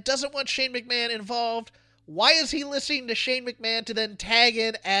and doesn't want Shane McMahon involved, why is he listening to Shane McMahon to then tag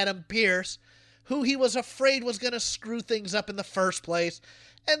in Adam Pearce, who he was afraid was going to screw things up in the first place?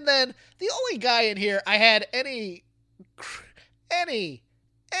 And then the only guy in here I had any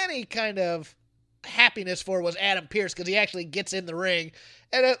kind of happiness for was Adam Pearce, because he actually gets in the ring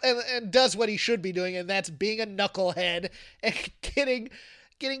and does what he should be doing, and that's being a knucklehead and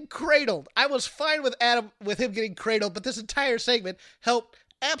getting cradled. I was fine with him getting cradled, but this entire segment helped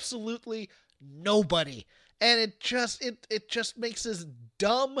absolutely nobody, and it just makes this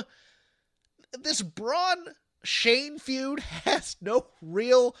dumb. this Braun Shane feud has no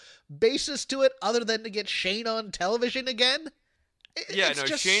real basis to it other than to get Shane on television again. It's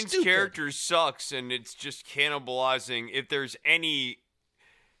just Shane's stupid. character sucks, and it's just cannibalizing. If there's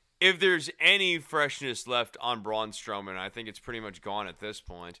any freshness left on Braun Strowman, I think it's pretty much gone at this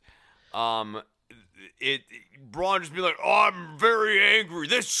point. Braun just be like, "Oh, I'm very angry.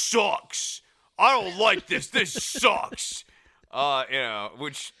 This sucks. I don't like this. This sucks."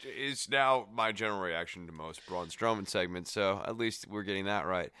 Which is now my general reaction to most Braun Strowman segments. So at least we're getting that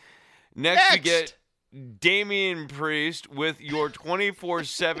right. Next. We get Damian Priest with your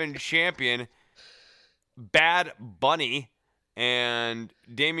 24/7 champion, Bad Bunny. And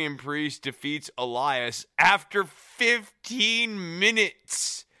Damian Priest defeats Elias after 15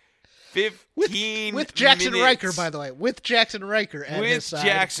 minutes. 15 with Jackson minutes. Riker, by the way. With Jackson Riker at his side. With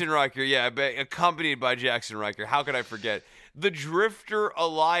Jackson Riker, yeah. Accompanied by Jackson Riker. How could I forget? The Drifter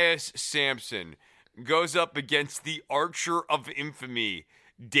Elias Sampson goes up against the Archer of Infamy,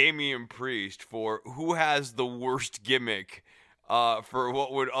 Damian Priest, for who has the worst gimmick for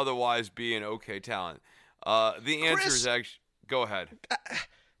what would otherwise be an okay talent. The answer is actually... Go ahead.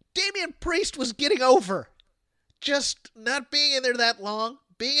 Damian Priest was getting over. Just not being in there that long,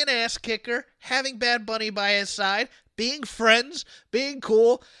 being an ass kicker, having Bad Bunny by his side, being friends, being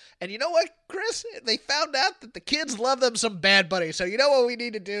cool. And you know what, Chris? They found out that the kids love them some Bad Bunny. So you know what we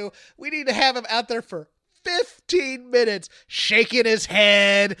need to do? We need to have him out there for 15 minutes, shaking his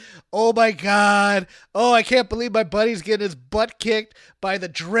head. Oh my God. Oh, I can't believe my buddy's getting his butt kicked by the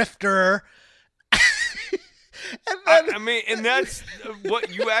Drifter. And that's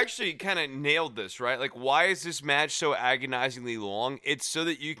what you actually kind of nailed this, right? Like, why is this match so agonizingly long? It's so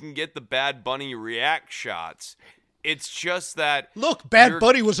that you can get the Bad Bunny react shots. It's just that... Look, Bad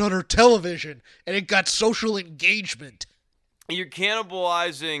Bunny was on her television, and it got social engagement. You're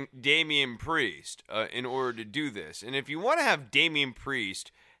cannibalizing Damian Priest in order to do this. And if you want to have Damian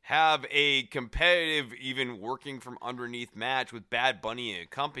Priest have a competitive, even working from underneath match with Bad Bunny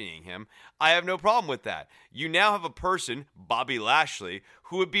accompanying him, I have no problem with that. You now have a person, Bobby Lashley,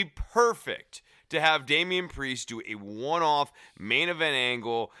 who would be perfect to have Damian Priest do a one-off main event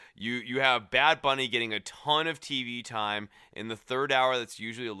angle. You have Bad Bunny getting a ton of TV time in the third hour that's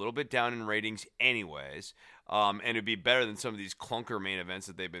usually a little bit down in ratings anyways. And it'd be better than some of these clunker main events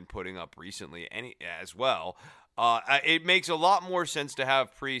that they've been putting up recently as well. It makes a lot more sense to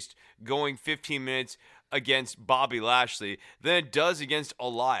have Priest going 15 minutes against Bobby Lashley than it does against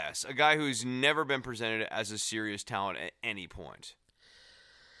Elias, a guy who's never been presented as a serious talent at any point.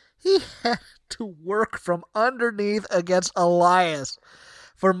 He had to work from underneath against Elias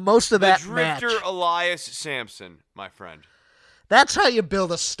for most of that match. The Drifter Elias Sampson, my friend. That's how you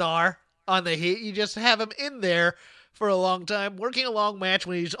build a star on the Heat. You just have him in there for a long time, working a long match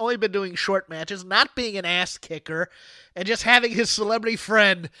when he's only been doing short matches, not being an ass kicker, and just having his celebrity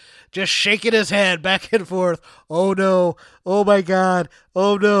friend just shaking his head back and forth. Oh no. Oh my God.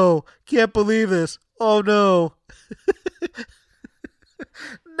 Oh no. Can't believe this. Oh no.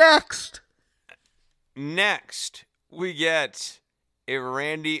 Next, we get a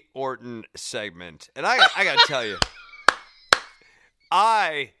Randy Orton segment. And I got to tell you,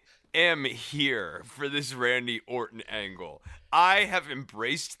 I am here for this Randy Orton angle. I have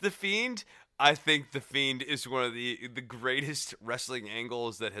embraced The Fiend. I think The Fiend is one of the greatest wrestling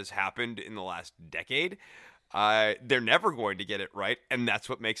angles that has happened in the last decade. They're never going to get it right, and that's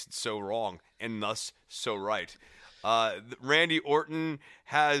what makes it so wrong, and thus so right. Randy Orton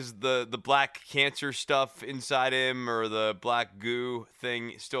has the black cancer stuff inside him, or the black goo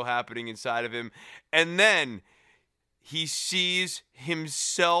thing still happening inside of him, and then he sees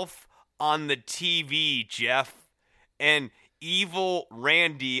himself on the TV, Jeff, and evil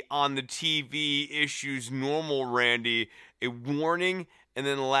Randy on the TV issues normal Randy a warning and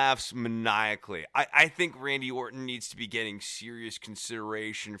then laughs maniacally. I think Randy Orton needs to be getting serious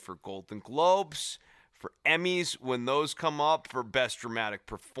consideration for Golden Globes, for Emmys when those come up, for Best Dramatic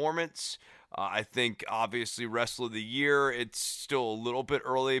Performance. I think, obviously, Wrestler of the Year, it's still a little bit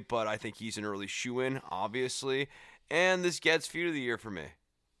early, but I think he's an early shoo-in, obviously. And this gets Feud of the Year for me.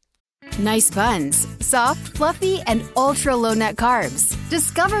 Nice buns, soft, fluffy, and ultra-low net carbs.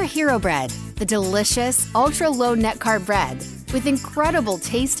 Discover Hero Bread, the delicious, ultra-low net carb bread with incredible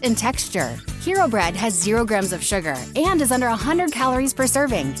taste and texture. Hero Bread has 0 grams of sugar and is under 100 calories per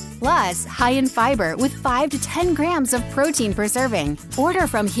serving. Plus, high in fiber with 5 to 10 grams of protein per serving. Order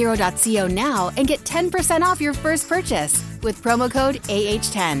from hero.co now and get 10% off your first purchase with promo code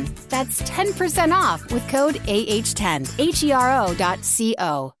AH10. That's 10% off with code AH10.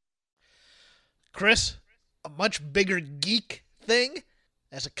 HERO.co. Chris, a much bigger geek thing.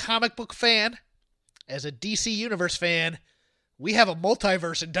 as a comic book fan, as a DC Universe fan, we have a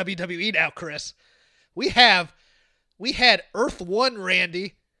multiverse in WWE now, Chris. We had Earth 1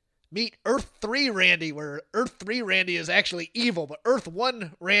 Randy meet Earth 3 Randy, where Earth 3 Randy is actually evil, but Earth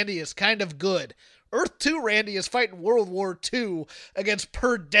 1 Randy is kind of good. Earth 2 Randy is fighting World War II against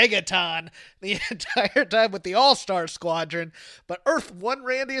Perdegaton the entire time with the All-Star Squadron. But Earth 1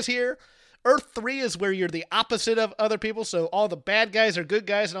 Randy is here. Earth 3 is where you're the opposite of other people, so all the bad guys are good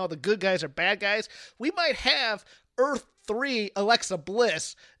guys and all the good guys are bad guys. We might have Earth 3 Alexa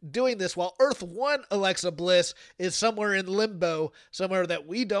Bliss doing this, while Earth 1 Alexa Bliss is somewhere in limbo, somewhere that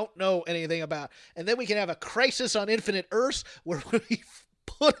we don't know anything about. And then we can have a Crisis on Infinite Earths where we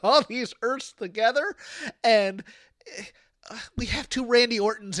put all these Earths together, and we have 2 Randy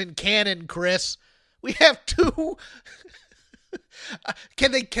Ortons in canon, Chris. We have 2...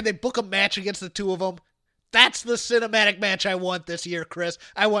 Can they book a match against the 2 of them? That's the cinematic match I want this year, Chris.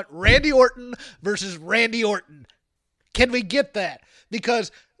 I want Randy Orton versus Randy Orton. Can we get that?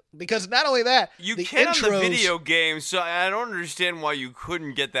 Because not only that, you the can intros, on the video game, so I don't understand why you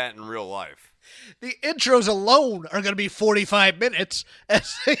couldn't get that in real life. The intros alone are going to be 45 minutes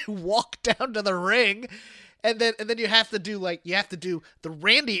as they walk down to the ring, and then you have to do the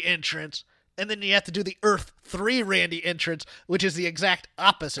Randy entrance. And then you have to do the Earth 3 Randy entrance, which is the exact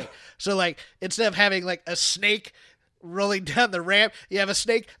opposite. So, instead of having, a snake rolling down the ramp, you have a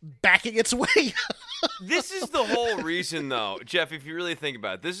snake backing its way. This is the whole reason, though, Jeff, if you really think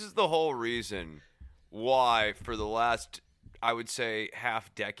about it, this is the whole reason why for the last, I would say,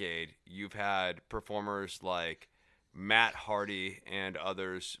 half decade, you've had performers like Matt Hardy and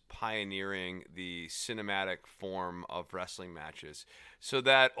others pioneering the cinematic form of wrestling matches so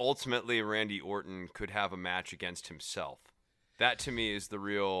that ultimately Randy Orton could have a match against himself. That to me is the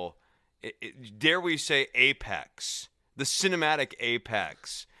real, dare we say, apex, the cinematic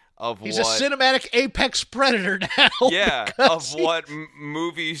apex of He's a cinematic apex predator now. Yeah, of what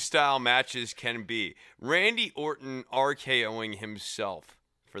movie style matches can be. Randy Orton RKOing himself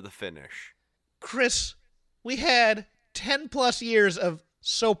for the finish. Chris, we had 10 plus years of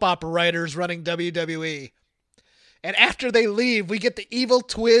soap opera writers running WWE. And after they leave, we get the evil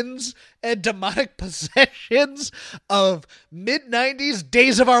twins and demonic possessions of mid-90s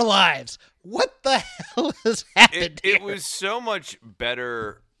Days of Our Lives. What the hell has happened here? It was so much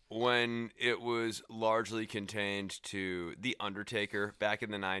better when it was largely contained to The Undertaker back in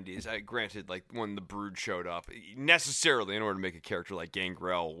the 90s. Granted, when the Brood showed up, necessarily in order to make a character like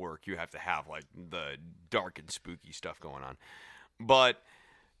Gangrel work, you have to have the dark and spooky stuff going on. But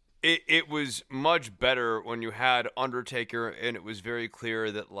it was much better when you had Undertaker, and it was very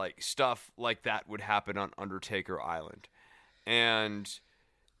clear that stuff like that would happen on Undertaker Island. And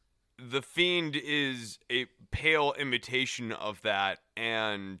The Fiend is a pale imitation of that,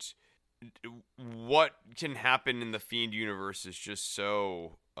 and what can happen in the Fiend universe is just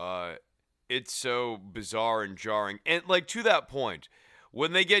so it's so bizarre and jarring. And to that point,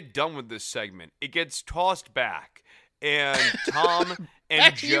 when they get done with this segment, it gets tossed back, and Tom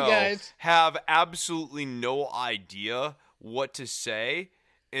and Joe have absolutely no idea what to say.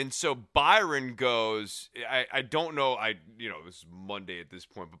 And so Byron goes, I don't know, it was Monday at this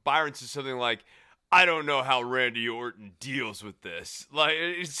point, but Byron says something like, I don't know how Randy Orton deals with this.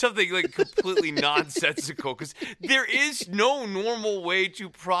 It's something completely nonsensical, because there is no normal way to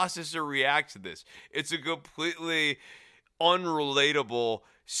process or react to this. It's a completely unrelatable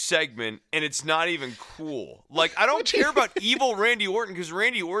segment, and it's not even cool. I don't care about evil Randy Orton, because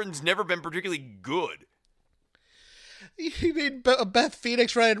Randy Orton's never been particularly good. You mean Beth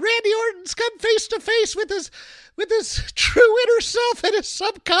Phoenix running? Randy Orton's come face to face with his true inner self and his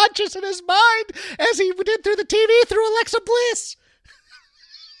subconscious and his mind, as he did through the TV through Alexa Bliss.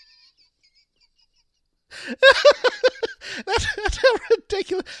 That's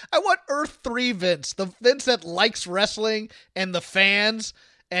ridiculous. I want Earth 3 Vince, the Vince that likes wrestling and the fans,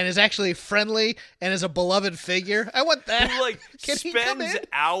 and is actually friendly and is a beloved figure. I want that. Who spends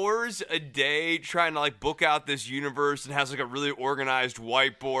hours a day trying to book out this universe and has a really organized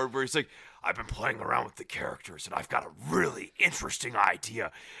whiteboard where he's like, I've been playing around with the characters and I've got a really interesting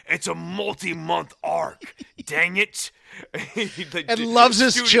idea. It's a multi-month arc. Dang it. And loves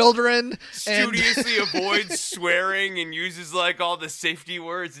his children. Studiously avoids swearing and uses all the safety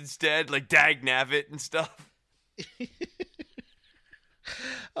words instead, dag nabbit and stuff.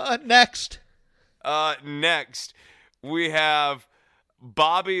 Next, we have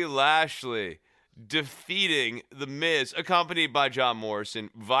Bobby Lashley defeating The Miz, accompanied by John Morrison,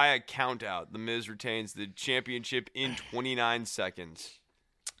 via countout. The Miz retains the championship in 29 seconds.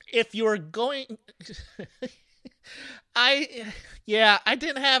 If you're going... I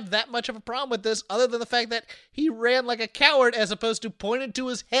didn't have that much of a problem with this other than the fact that he ran like a coward as opposed to pointed to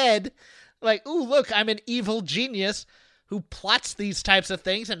his head like, ooh, look, I'm an evil genius who plots these types of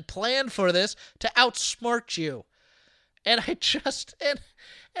things and planned for this to outsmart you. And I just... And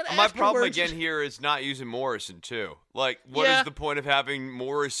my problem again here is not using Morrison, too. Like, what is the point of having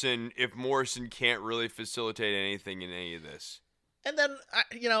Morrison if Morrison can't really facilitate anything in any of this? And then,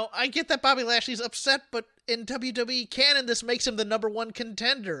 I get that Bobby Lashley's upset, but in WWE canon, this makes him the number one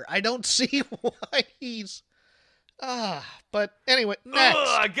contender. I don't see why he's... but anyway, next.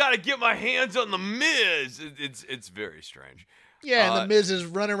 I gotta get my hands on the Miz. It's very strange. Yeah, and the Miz is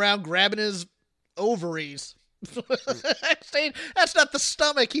running around grabbing his ovaries. That's not the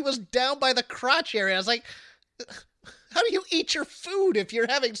stomach. He was down by the crotch area. I was like, how do you eat your food if you're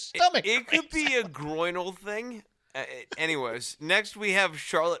having stomach It could be a groinal thing. Anyways, next we have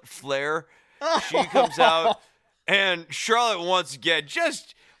Charlotte Flair. She comes out, and Charlotte once again,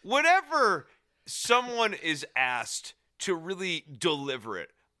 just whenever someone is asked to really deliver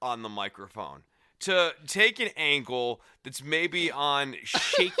it on the microphone, to take an angle that's maybe on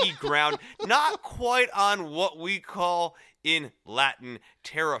shaky ground, not quite on what we call in Latin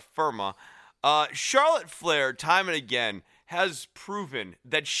terra firma, Charlotte Flair, time and again, has proven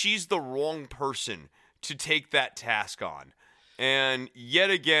that she's the wrong person to take that task on. And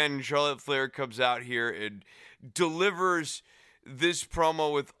yet again, Charlotte Flair comes out here and delivers this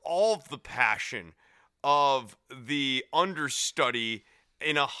promo with all of the passion of the understudy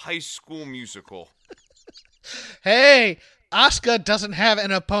in a high school musical. Hey, Asuka doesn't have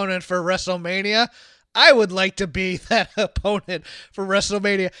an opponent for WrestleMania. I would like to be that opponent for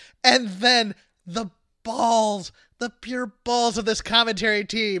WrestleMania. And then the balls, the pure balls of this commentary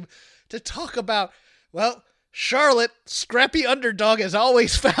team to talk about, well, Charlotte, scrappy underdog, has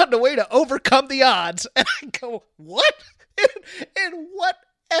always found a way to overcome the odds. And I go, what? In what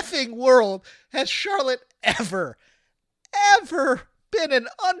effing world has Charlotte ever been an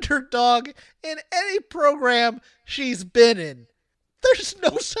underdog in any program she's been in? There's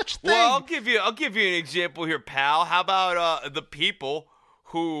no such thing. Well, I'll give you an example here, pal. How about the people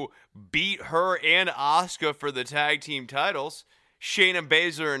who beat her and Asuka for the tag team titles? Shayna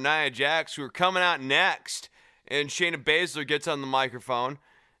Baszler and Nia Jax, who are coming out next. And Shayna Baszler gets on the microphone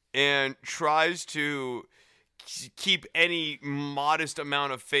and tries to keep any modest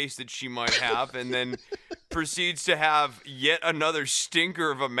amount of face that she might have, and then proceeds to have yet another stinker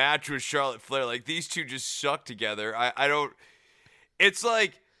of a match with Charlotte Flair. Like, these two just suck together. I don't... It's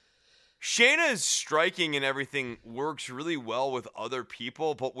like Shayna's striking and everything works really well with other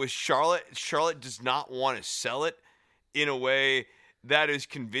people, but with Charlotte does not want to sell it in a way that is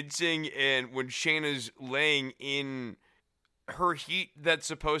convincing. And when Shayna's laying in her heat that's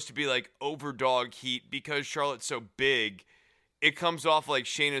supposed to be like overdog heat because Charlotte's so big, it comes off like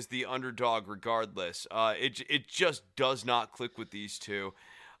Shayna's the underdog regardless. It just does not click with these two.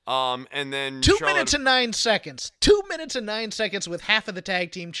 And then 2 minutes and 9 seconds. 2 minutes and 9 seconds with half of the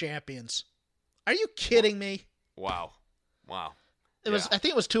tag team champions. Are you kidding me? Wow. It was. I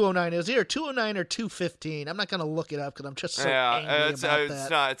think it was 209. It was either 209 or 215. I'm not going to look it up because I'm just so angry about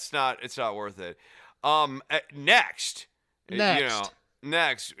that. It's not worth it. Next.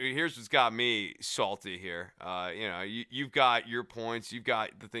 Next. Here's what's got me salty here. You've got your points. You've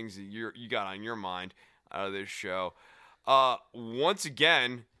got the things that you got on your mind out of this show. Once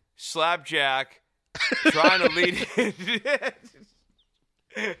again, Slapjack trying to lead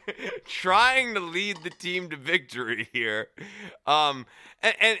the team to victory here. And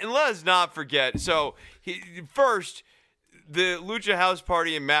let us not forget. So first, the Lucha House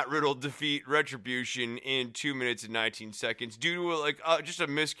Party and Matt Riddle defeat Retribution in 2 minutes and 19 seconds due to just a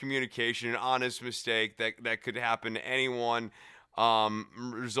miscommunication, an honest mistake that could happen to anyone,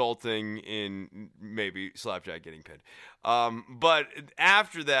 resulting in maybe Slapjack getting pinned. But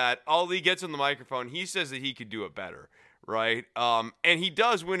after that, Ali gets on the microphone. He says that he could do it better, right? And he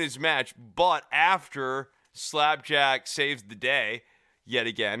does win his match, but after Slapjack saves the day yet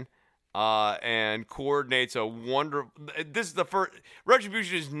again, and coordinates a wonderful... This is the first...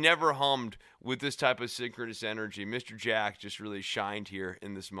 Retribution has never hummed with this type of synchronous energy. Mr. Jack just really shined here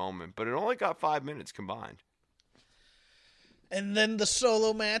in this moment, but it only got 5 minutes combined. And then the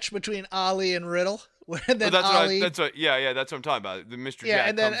solo match between Ali and Riddle. That's what I'm talking about. The Mr.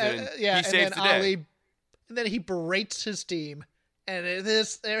 Jack comes in, he saves the day. And then he berates his team. And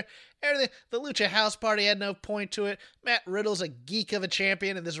everything. The Lucha House Party had no point to it. Matt Riddle's a geek of a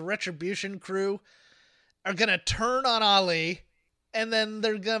champion, and this Retribution crew are going to turn on Ali, and then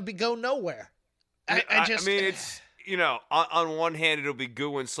they're going to go nowhere. on one hand, it'll be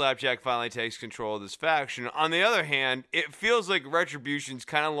good when Slapjack finally takes control of this faction. On the other hand, it feels like Retribution's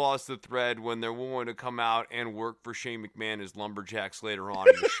kind of lost the thread when they're willing to come out and work for Shane McMahon as lumberjacks later on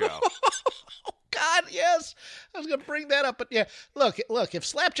in the show. God, yes. I was going to bring that up, but yeah. Look, if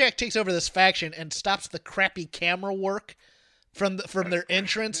Slapjack takes over this faction and stops the crappy camera work from their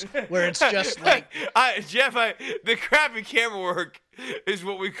entrance, where it's just like... Jeff, the crappy camera work is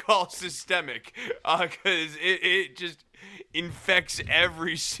what we call systemic, because it just infects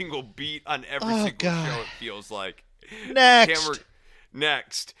every single beat on every single show, it feels like.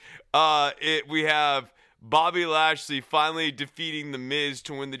 Next. We have Bobby Lashley finally defeating The Miz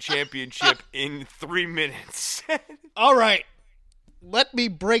to win the championship in 3 minutes. All right. Let me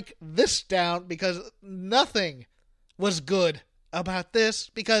break this down, because nothing was good about this,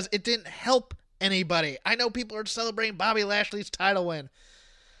 because it didn't help anybody. I know people are celebrating Bobby Lashley's title win.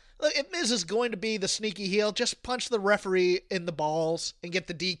 Look, if Miz is going to be the sneaky heel, just punch the referee in the balls and get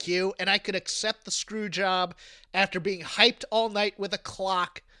the DQ, and I could accept the screw job after being hyped all night with a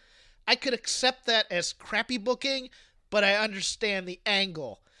clock. I could accept that as crappy booking, but I understand the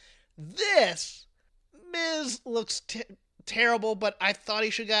angle. This, Miz looks terrible, but I thought he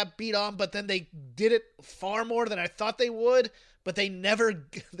should have got beat on, but then they did it far more than I thought they would, but they never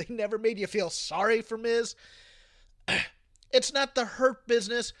made you feel sorry for Miz. It's not the Hurt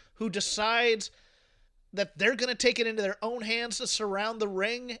Business who decides that they're going to take it into their own hands to surround the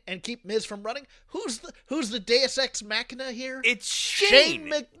ring and keep Miz from running. Who's the Deus Ex Machina here? It's Shane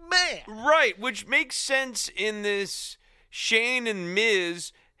McMahon. Right, which makes sense in this. Shane and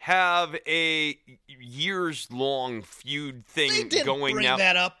Miz have a years-long feud thing They didn't going bring now.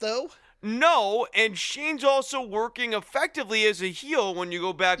 that up, though. No, and Shane's also working effectively as a heel when you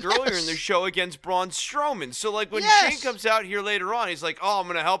go back earlier in the show against Braun Strowman. So, like, when Shane comes out here later on, he's like, oh, I'm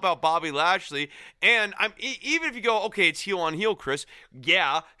going to help out Bobby Lashley. And even if you go, okay, it's heel on heel, Chris,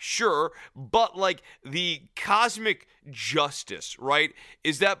 yeah, sure. But, like, the cosmic justice, right,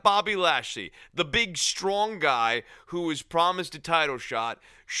 is that Bobby Lashley, the big, strong guy who was promised a title shot,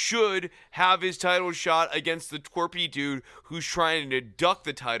 should have his title shot against the twerpy dude who's trying to duck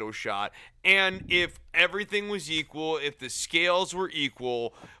the title shot. And if everything was equal, if the scales were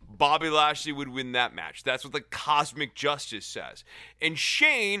equal, Bobby Lashley would win that match. That's what the cosmic justice says. And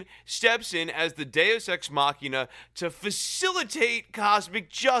Shane steps in as the Deus Ex Machina to facilitate cosmic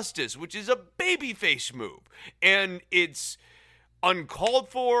justice, which is a babyface move. And it's uncalled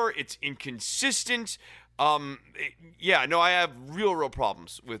for, it's inconsistent. I have real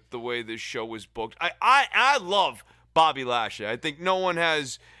problems with the way this show was booked. I love Bobby Lashley. I think no one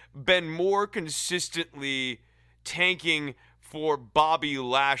has been more consistently tanking for Bobby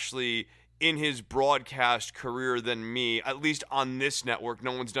Lashley in his broadcast career than me, at least on this network.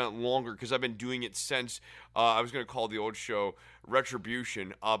 No one's done it longer because I've been doing it since, I was going to call the old show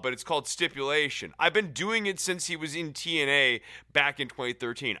Retribution, but it's called Stipulation. I've been doing it since he was in TNA back in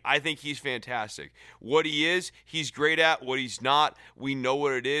 2013. I think he's fantastic. What he is, he's great at. What he's not, we know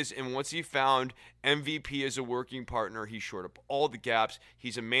what it is. And once he found MVP as a working partner, he shored up all the gaps.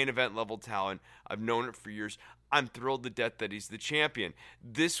 He's a main event level talent. I've known it for years. I'm thrilled to death that he's the champion.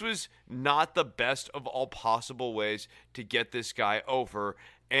 This was not the best of all possible ways to get this guy over.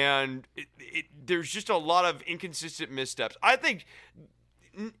 And there's just a lot of inconsistent missteps. I think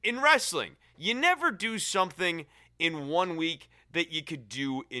in wrestling, you never do something in 1 week that you could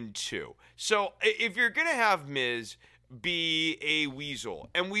do in 2. So if you're going to have Miz be a weasel,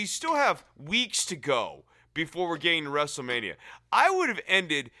 and we still have weeks to go before we're getting to WrestleMania, I would have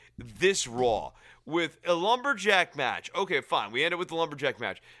ended this Raw with a lumberjack match. Okay, fine. We ended with the lumberjack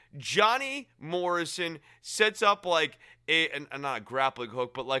match. Johnny Morrison sets up like not a grappling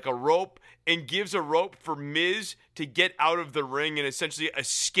hook, but like a rope, and gives a rope for Miz to get out of the ring and essentially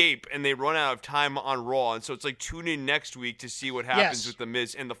escape, and they run out of time on Raw. And so it's like, tune in next week to see what happens with the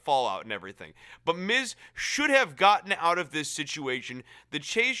Miz and the fallout and everything. But Miz should have gotten out of this situation. The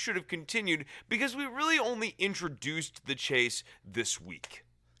chase should have continued, because we really only introduced the chase this week.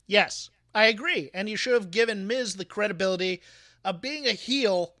 Yes, I agree. And you should have given Miz the credibility of being a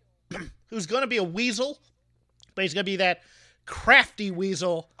heel who's going to be a weasel, but he's going to be that crafty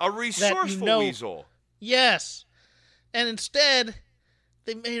weasel. A resourceful weasel. Yes. And instead,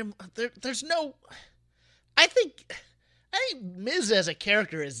 they made him... There's no... I think Miz as a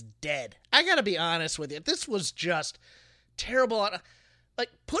character is dead. I got to be honest with you. This was just terrible. Like,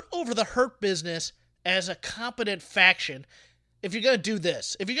 put over the Hurt Business as a competent faction. If you're going to do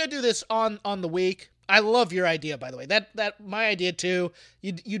this, on the week, I love your idea, by the way. That my idea too.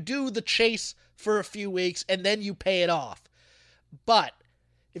 You do the chase for a few weeks and then you pay it off. But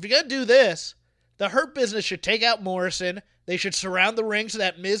if you're going to do this, The Hurt Business should take out Morrison. They should surround the ring so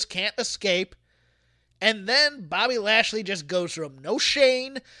that Miz can't escape. And then Bobby Lashley just goes from no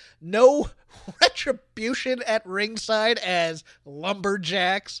Shane, no retribution at ringside as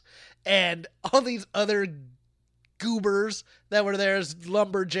lumberjacks, and all these other goobers that were there as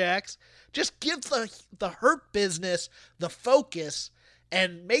lumberjacks. Just give the Hurt Business the focus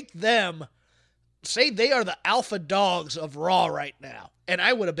and make them say they are the alpha dogs of Raw right now. And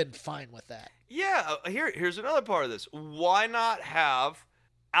I would have been fine with that. Yeah, here's another part of this. Why not have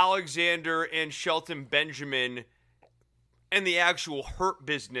Alexander and Shelton Benjamin and the actual Hurt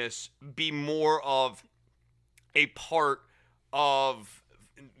Business be more of a part of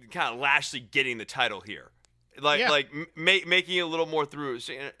kind of Lashley getting the title here? Making it a little more through.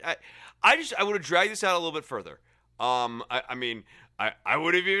 I would have dragged this out a little bit further. I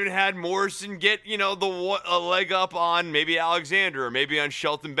would have even had Morrison get, a leg up on maybe Alexander or maybe on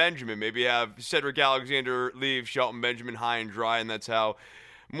Shelton Benjamin. Maybe have Cedric Alexander leave Shelton Benjamin high and dry, and that's how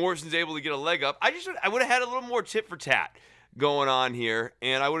Morrison's able to get a leg up. I would have had a little more tit for tat going on here,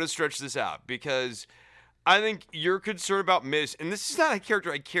 and I would have stretched this out because I think you're concerned about Miz, and this is not a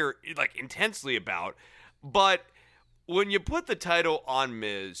character I care intensely about, but when you put the title on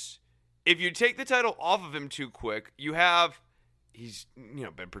Miz, if you take the title off of him too quick, he's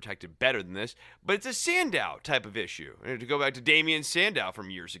been protected better than this, but it's a Sandow type of issue. And to go back to Damian Sandow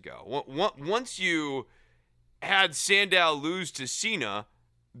from years ago, once you had Sandow lose to Cena,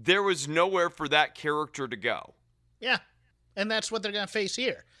 there was nowhere for that character to go. Yeah, and that's what they're going to face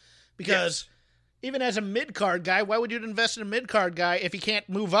here. Because even as a mid-card guy, why would you invest in a mid-card guy if he can't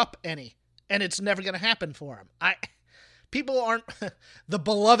move up any? And it's never going to happen for him. People aren't... the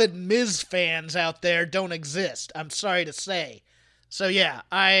beloved Miz fans out there don't exist, I'm sorry to say. So yeah,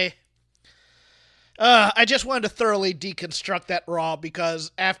 I just wanted to thoroughly deconstruct that Raw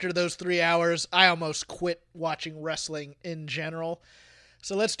because after those 3 hours, I almost quit watching wrestling in general.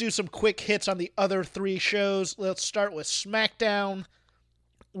 So let's do some quick hits on the other 3 shows. Let's start with SmackDown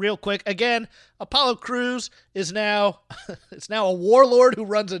real quick. Again, Apollo Crews is now a warlord who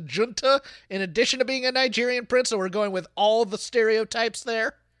runs a junta in addition to being a Nigerian prince, so we're going with all the stereotypes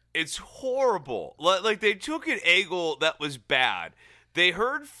there. It's horrible. Like they took an angle that was bad. They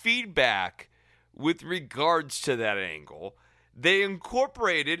heard feedback with regards to that angle. They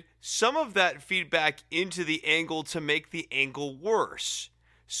incorporated some of that feedback into the angle to make the angle worse.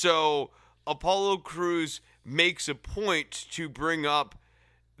 So Apollo Crews makes a point to bring up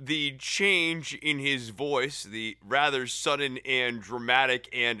the change in his voice, the rather sudden and dramatic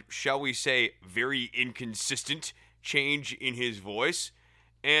and, shall we say, very inconsistent change in his voice,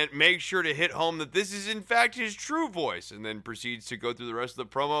 and make sure to hit home that this is in fact his true voice, and then proceeds to go through the rest of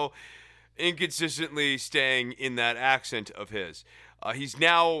the promo inconsistently staying in that accent of his. He's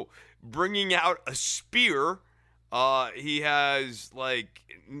now bringing out a spear. He has like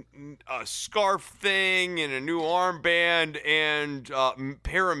a scarf thing and a new armband and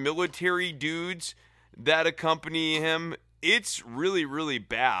paramilitary dudes that accompany him. It's really, really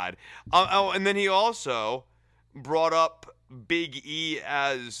bad. And then he also brought up Big E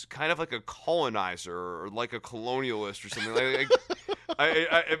as kind of like a colonizer or like a colonialist or something.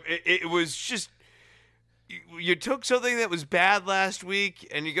 It was just, you took something that was bad last week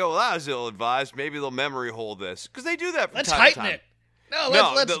and you go, well, that was ill-advised. Maybe they'll memory hold this. Because they do that from time to time. Let's heighten it. No,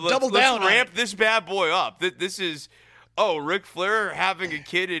 let's double down. Let's ramp this bad boy up. This is, Ric Flair having a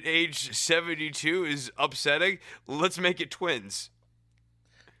kid at age 72 is upsetting. Let's make it twins.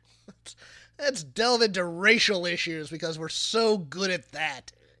 Let's delve into racial issues because we're so good at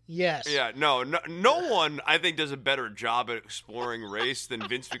that. Yes. Yeah, no one, I think, does a better job at exploring race than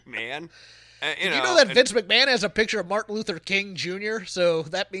Vince McMahon. You know that Vince McMahon has a picture of Martin Luther King Jr., so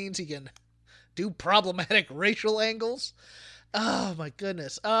that means he can do problematic racial angles? Oh, my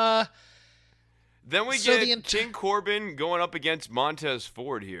goodness. Then we get King Corbin going up against Montez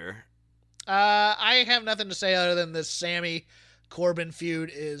Ford here. I have nothing to say other than this Sammy Corbin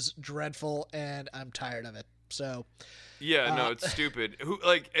feud is dreadful, and I'm tired of it. So... Yeah, no, it's stupid.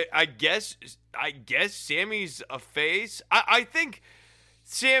 I guess Sammy's a face. I think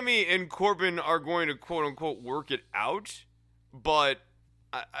Sammy and Corbin are going to quote unquote work it out, but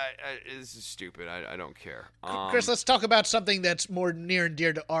this is stupid. I don't care. Chris, let's talk about something that's more near and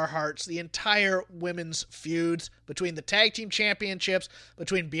dear to our hearts: the entire women's feuds between the tag team championships,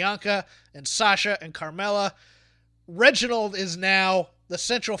 between Bianca and Sasha and Carmella. Reginald is now the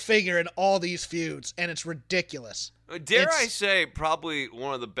central figure in all these feuds, and it's ridiculous. Dare I say, probably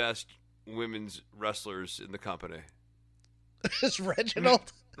one of the best women's wrestlers in the company. Is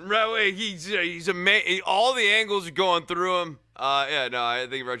Reginald? Right, he's amazing. All the angles are going through him. I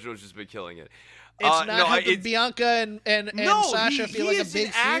think Reginald's just been killing it. It's not helping Bianca and Sasha feel like a big feud. He is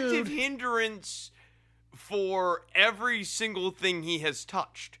an active hindrance for every single thing he has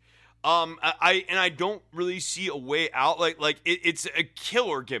touched. I don't really see a way out. It's a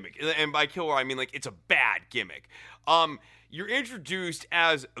killer gimmick, and by killer I mean like it's a bad gimmick. You're introduced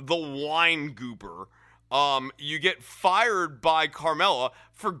as the wine goober. You get fired by Carmella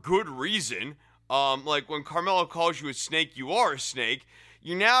for good reason. Like when Carmella calls you a snake, you are a snake.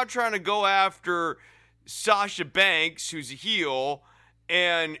 You're now trying to go after Sasha Banks, who's a heel,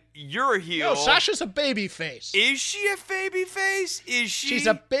 and you're a heel. No, Sasha's a babyface. Is she a babyface? Is she? She's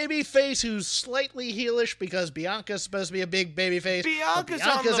a babyface who's slightly heelish because Bianca's supposed to be a big babyface.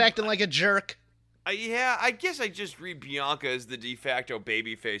 Bianca's acting like a jerk. Yeah, I guess I just read Bianca as the de facto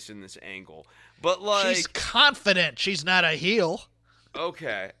babyface in this angle. But like, she's confident she's not a heel.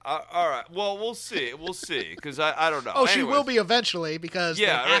 Okay. All right. Well, we'll see. Because I don't know. Anyways, she will be eventually because we're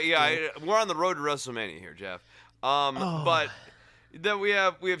on the road to WrestleMania here, Jeff. But then we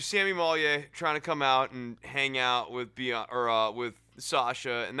have Sami Malye trying to come out and hang out with with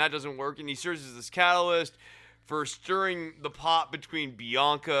Sasha, and that doesn't work. And he serves as this catalyst for stirring the pot between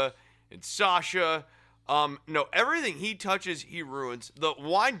Bianca and Sasha. No, everything he touches, he ruins. The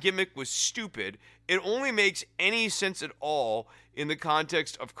wine gimmick was stupid. It only makes any sense at all in the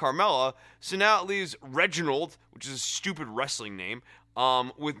context of Carmella. So now it leaves Reginald, which is a stupid wrestling name,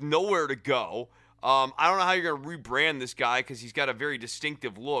 with nowhere to go. I don't know how you're going to rebrand this guy because he's got a very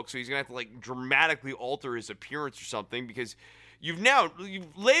distinctive look. So he's going to have to like dramatically alter his appearance or something because you've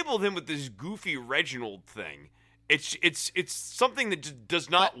labeled him with this goofy Reginald thing. It's something that just does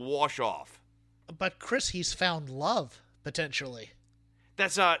not wash off. But Chris, he's found love potentially.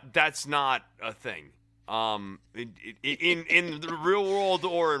 That's not a thing. In the real world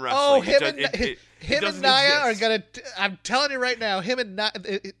or in wrestling. Him and Nia are gonna. I'm telling you right now, him and Nia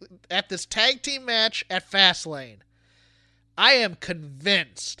at this tag team match at Fastlane. I am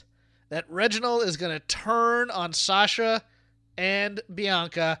convinced that Reginald is gonna turn on Sasha and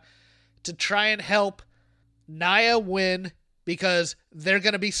Bianca to try and help Nia win because they're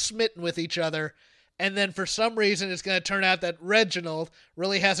gonna be smitten with each other. And then for some reason, it's going to turn out that Reginald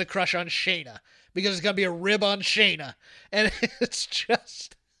really has a crush on Shayna because it's going to be a rib on Shayna. And it's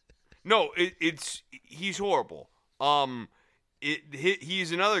just... No, he's horrible.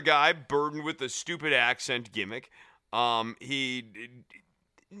 He's another guy burdened with a stupid accent gimmick. Look,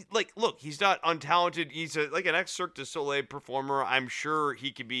 he's not untalented. He's like an ex-Cirque du Soleil performer. I'm sure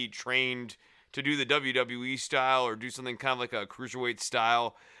he could be trained to do the WWE style or do something kind of like a cruiserweight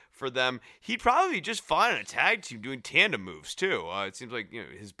style for them. He'd probably be just fine in a tag team doing tandem moves too. It seems like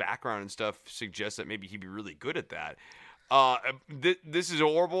his background and stuff suggests that maybe he'd be really good at that. This is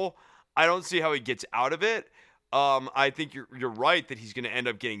horrible. I don't see how he gets out of it. I think you're right that he's going to end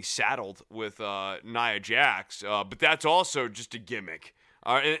up getting saddled with Nia Jax, but that's also just a gimmick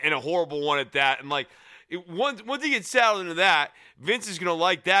and a horrible one at that. And once he gets saddled into that, Vince is going to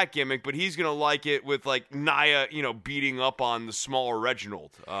like that gimmick, but he's going to like it with Nia, beating up on the smaller Reginald.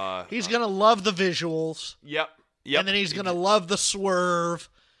 He's going to love the visuals. Yep. And then he's going to love the swerve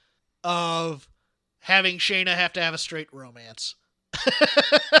of having Shayna have to have a straight romance.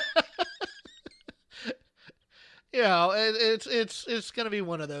 It's going to be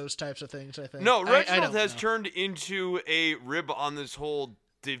one of those types of things, I think. No, Reginald has turned into a rib on this whole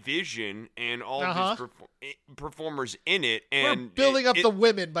division and all these performers in it, and we're building up the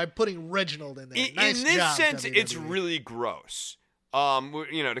women by putting Reginald in there. In this sense, WWE. It's really gross.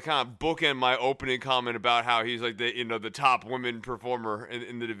 To kind of bookend my opening comment about how he's like the top women performer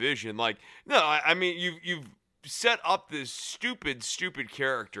in the division. I mean you've set up this stupid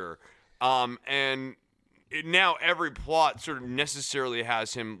character, and now every plot sort of necessarily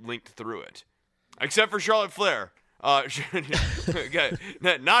has him linked through it, except for Charlotte Flair. Not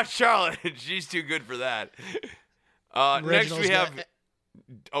Charlotte. She's too good for that. Next we have...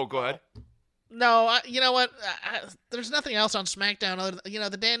 Oh, go ahead. No, you know what? There's nothing else on SmackDown other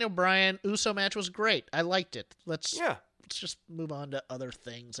than, the Daniel Bryan Uso match was great. I liked it. Let's just move on to other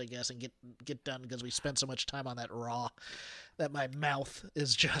things, I guess, and get done because we spent so much time on that Raw that my mouth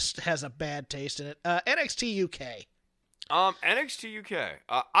has a bad taste in it. NXT UK. NXT UK.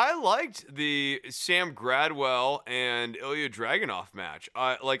 I liked the Sam Gradwell and Ilya Dragunov match.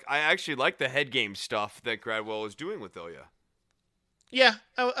 I actually liked the head game stuff that Gradwell was doing with Ilya. Yeah,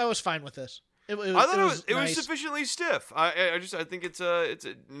 I was fine with this. I thought it was sufficiently stiff. I think it's a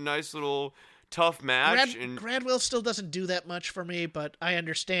nice little tough match. Gradwell still doesn't do that much for me, but I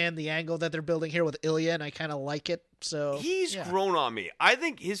understand the angle that they're building here with Ilya, and I kind of like it. So he's grown on me. I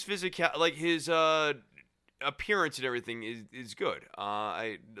think his his appearance and everything is good.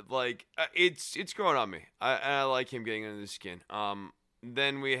 It's grown on me. I like him getting under the skin.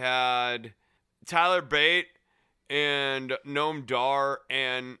 Then we had Tyler Bate and Noam Dar,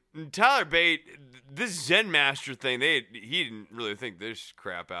 and Tyler Bate, this Zen Master thing, he didn't really think this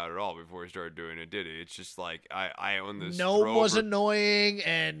crap out at all before he started doing it, did he? It's just like, I own this. Noam was annoying,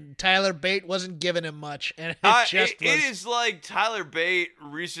 and Tyler Bate wasn't giving him much. And it is like Tyler Bate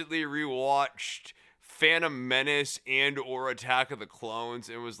recently rewatched Phantom Menace and or Attack of the Clones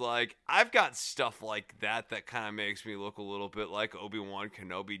and was like, I've got stuff like that kind of makes me look a little bit like Obi-Wan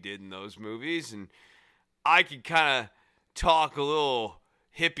Kenobi did in those movies, and I could kind of talk a little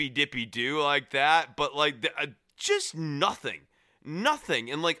hippy-dippy-do like that, but like just nothing.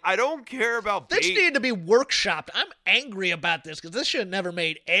 And like, I don't care about This Bate. needed to be workshopped. I'm angry about this because this should have never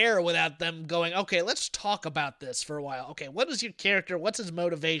made air without them going, okay, let's talk about this for a while. Okay, what is your character? What's his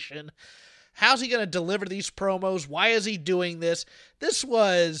motivation? How's he going to deliver these promos? Why is he doing this? This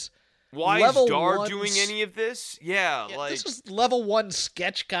was... Why is Dar doing any of this? Yeah, like... This is level 1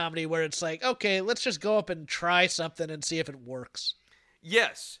 sketch comedy where it's like, okay, let's just go up and try something and see if it works.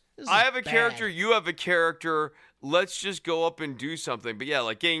 Yes. I have a character, you have a character, let's just go up and do something. But yeah,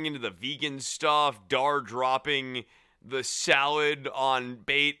 like getting into the vegan stuff, Dar dropping the salad on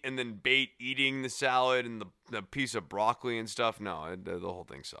Bate and then Bate eating the salad and the piece of broccoli and stuff. No, the whole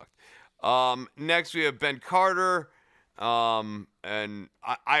thing sucked. Next we have Ben Carter. And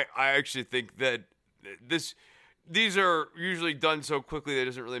I actually think that these are usually done so quickly that it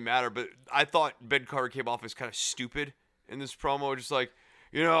doesn't really matter, but I thought Ben Carter came off as kind of stupid in this promo, just like,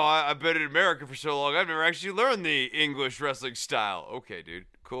 I've been in America for so long, I've never actually learned the English wrestling style. Okay, dude,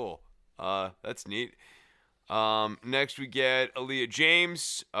 cool. That's neat. Next we get Aaliyah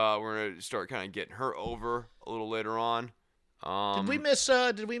James. We're going to start kind of getting her over a little later on. Did we miss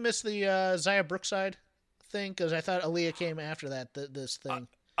the Zaya Brookside thing? Because I thought Aaliyah came after that, this thing.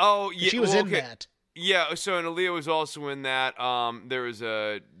 Yeah. She was in that. Yeah, so and Aaliyah was also in that. There was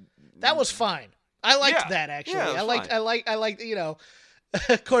that was fine. I liked that, actually. Yeah, I liked,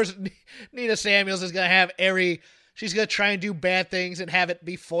 of course, Nina Samuels is going to have she's going to try and do bad things and have it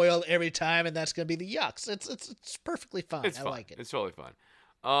be foiled every time, and that's going to be the yucks. It's perfectly fine. I like it. It's totally fine.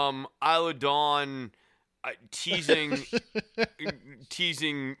 Isla Dawn teasing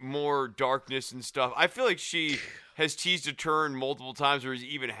more darkness and stuff. I feel like she has teased a turn multiple times or has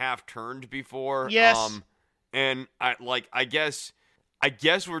even half turned before. Yes. And I guess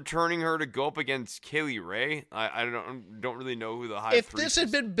we're turning her to go up against Kaylee Ray. I don't really know who the high If priest this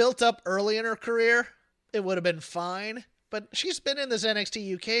had been built up early in her career, it would have been fine. But she's been in this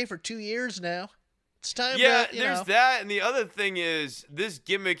NXT UK for 2 years now. It's time. Yeah, there's that, and the other thing is this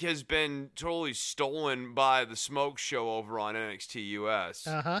gimmick has been totally stolen by the Smoke Show over on NXT US.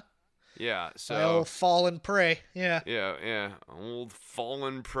 Yeah, so old fallen prey. Yeah, old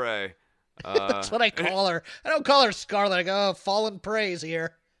fallen prey. That's what I call her. I don't call her Scarlet. I go, fallen prey's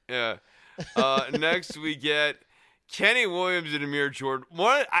here. Yeah. Next we get Kenny Williams and Amir Jordan.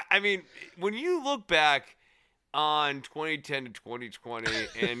 I mean, when you look back on 2010 to 2020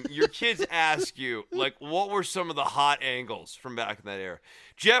 and your kids ask you, like, what were some of the hot angles from back in that era?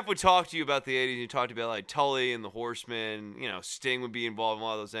 Jeff would talk to you about the 80s. He talked about like Tully and the Horsemen, Sting would be involved in a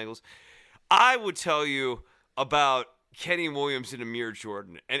lot of those angles. I would tell you about Kenny Williams and Amir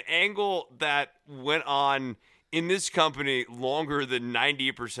Jordan, an angle that went on in this company longer than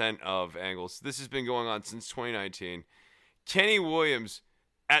 90% of angles. This has been going on since 2019. Kenny Williams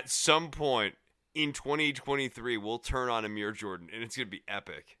at some point in 2023 will turn on Amir Jordan, and it's going to be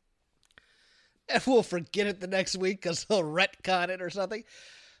epic. And we'll forget it the next week because he'll retcon it or something.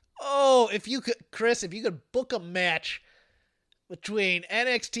 Oh, if you could book a match between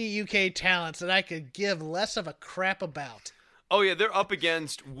NXT UK talents that I could give less of a crap about. Oh, yeah, they're up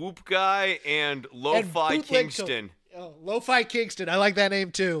against Whoop Guy and Lo-Fi Kingston. Lo-Fi Kingston. I like that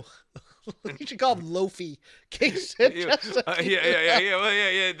name, too. You should call him Lofi Kingston. Yeah.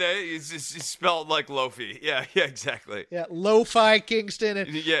 It's spelled like Lofi. Yeah, exactly. Yeah, Lo-Fi Kingston,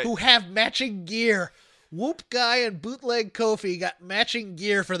 who have matching gear. Whoop Guy and Bootleg Kofi got matching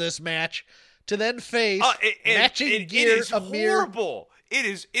gear for this match to then face matching gear. It is horrible. It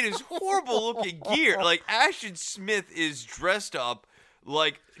is horrible looking gear. Like Ashton Smith is dressed up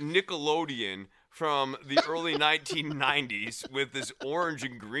like Nickelodeon from the early 1990s with this orange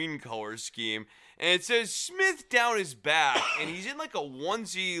and green color scheme. And it says Smith down his back, and he's in like a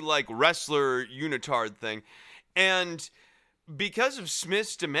onesie, like wrestler unitard thing. And because of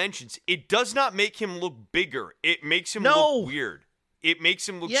Smith's dimensions, it does not make him look bigger. It makes him No. look weird. It makes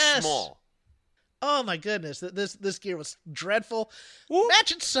him look Yes. small. Oh my goodness, this gear was dreadful. Whoop.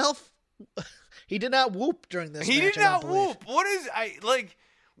 Match itself, he did not whoop during this match. He did I don't not believe. whoop.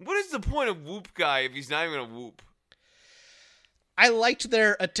 What is the point of whoop guy if he's not even gonna whoop? I liked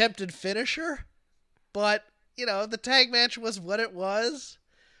their attempted finisher, but, the tag match was what it was.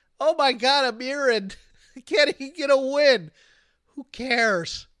 Oh my God, Amir, and can he get a win? Who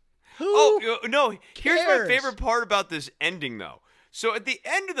cares? No, here's my cares? favorite part about this ending, though. So at the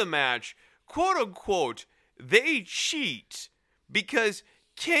end of the match, quote unquote, they cheat because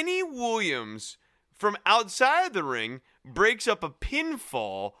Kenny Williams from outside the ring breaks up a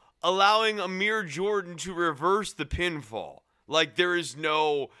pinfall, allowing Amir Jordan to reverse the pinfall. Like, there is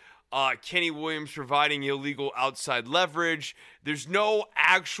no Kenny Williams providing illegal outside leverage. There's no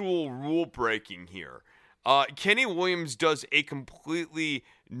actual rule breaking here. Kenny Williams does a completely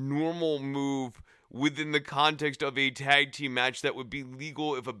normal move within the context of a tag team match that would be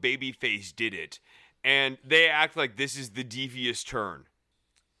legal if a babyface did it. And they act like this is the devious turn.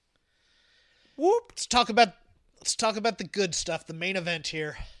 Whoop. Let's talk about the good stuff, the main event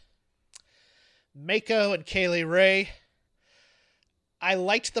here. Mako and Kaylee Ray. I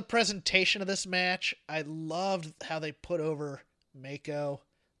liked the presentation of this match. I loved how they put over Mako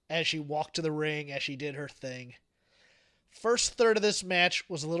as she walked to the ring, as she did her thing. First third of this match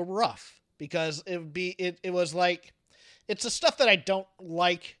was a little rough because it was like, it's the stuff that I don't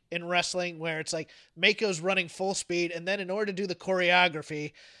like in wrestling, where it's like Mako's running full speed, and then in order to do the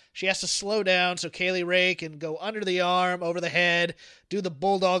choreography, she has to slow down so Kaylee Ray can go under the arm, over the head, do the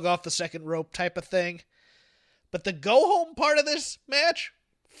bulldog off the second rope type of thing. But the go-home part of this match,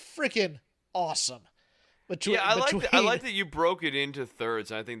 freaking awesome. I like that you broke it into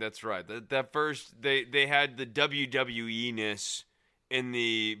thirds. I think that's right. That first, they had the WWE-ness in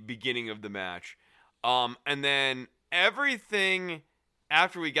the beginning of the match. And then everything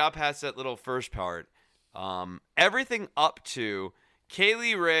after we got past that little first part, everything up to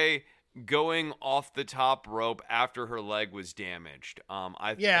Kaylee Ray going off the top rope after her leg was damaged.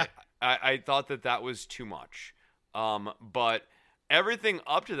 I thought that was too much. But everything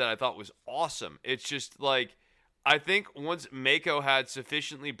up to that I thought was awesome. It's just like, I think once Mako had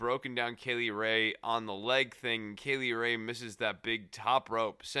sufficiently broken down Kaylee Ray on the leg thing, Kaylee Ray misses that big top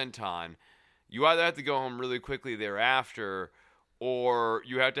rope senton, you either have to go home really quickly thereafter, or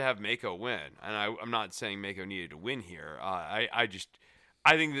you have to have Mako win. And I'm not saying Mako needed to win here. I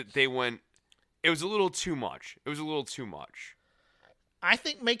think that it was a little too much. I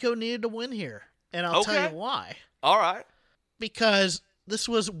think Mako needed to win here, and I'll tell you why. All right. Because this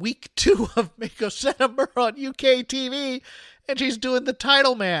was week 2 of Mako Sentimur on UK TV, and she's doing the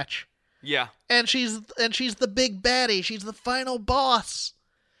title match. Yeah. And she's the big baddie. She's the final boss.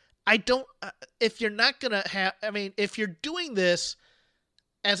 If you're doing this,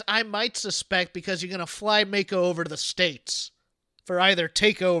 as I might suspect, because you're going to fly Mako over to the States for either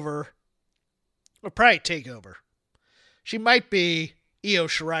TakeOver or probably TakeOver, she might be Io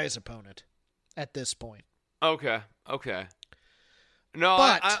Shirai's opponent at this point. Okay. No,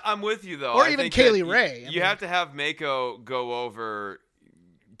 but, I'm with you, though. Or even Kaylee Ray. You have to have Mako go over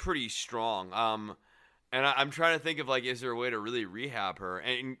pretty strong. And I'm trying to think of, like, is there a way to really rehab her?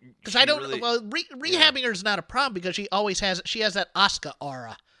 Because rehabbing her is not a problem, because she has that Asuka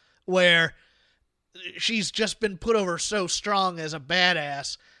aura where she's just been put over so strong as a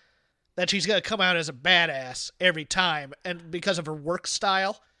badass that she's going to come out as a badass every time. And because of her work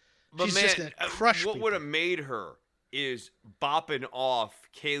style, she's just going to crush people. What would have made her is bopping off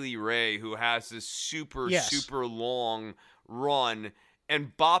Kaylee Ray, who has this super long run,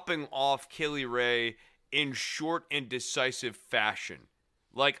 and bopping off Kaylee Ray in short and decisive fashion.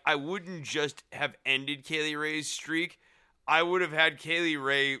 Like, I wouldn't just have ended Kaylee Ray's streak. I would have had Kaylee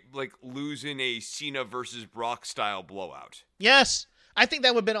Ray, like, losing a Cena versus Brock style blowout. Yes. I think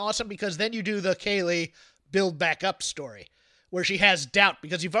that would have been awesome, because then you do the Kaylee build back up story where she has doubt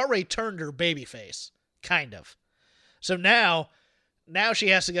because you've already turned her babyface, kind of. So now she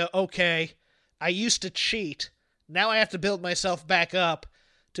has to go, okay, I used to cheat. Now I have to build myself back up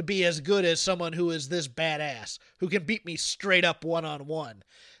to be as good as someone who is this badass, who can beat me straight up one-on-one.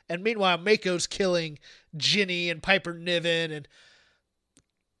 And meanwhile, Mako's killing Ginny and Piper Niven and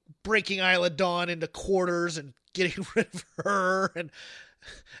breaking Isla Dawn into quarters and getting rid of her and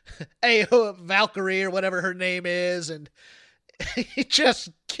Valkyrie or whatever her name is, and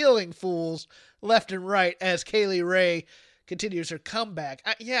just killing fools left and right as Kaylee Ray continues her comeback.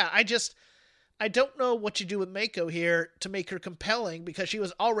 I don't know what you do with Mako here to make her compelling, because she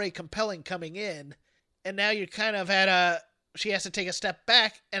was already compelling coming in, and now you're kind of at she has to take a step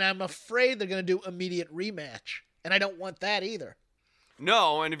back, and I'm afraid they're going to do immediate rematch, and I don't want that either.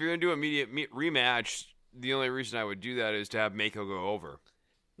 No, and if you're going to do immediate rematch, the only reason I would do that is to have Mako go over.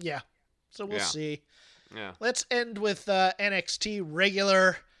 Yeah, so we'll see. Yeah. Let's end with NXT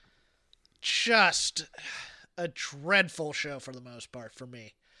regular. Just a dreadful show for the most part for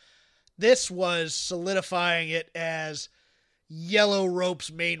me. This was solidifying it as Yellow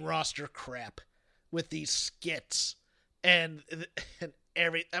Rope's main roster crap with these skits and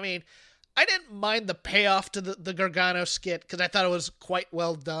I mean, I didn't mind the payoff to the Gargano skit because I thought it was quite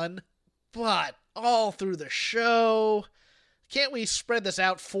well done, but all through the show, can't we spread this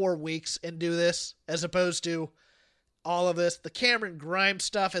out 4 weeks and do this as opposed to all of this? The Cameron Grimes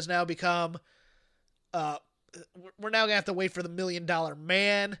stuff has now become, we're now going to have to wait for the $1 Million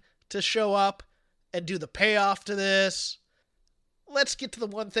Man to show up and do the payoff to this. Let's get to the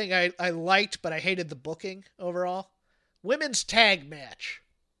one thing I liked, but I hated the booking overall. Women's tag match.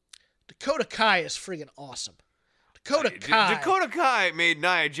 Dakota Kai is friggin' awesome. Dakota Kai made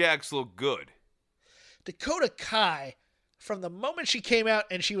Nia Jax look good. Dakota Kai, from the moment she came out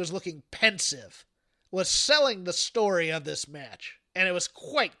and she was looking pensive, was selling the story of this match. And it was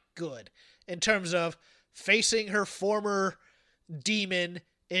quite good in terms of facing her former demon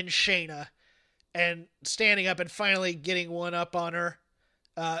in Shayna and standing up and finally getting one up on her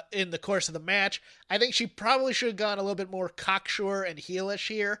in the course of the match. I think she probably should have gone a little bit more cocksure and heelish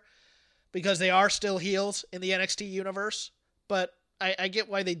here because they are still heels in the NXT universe, but I get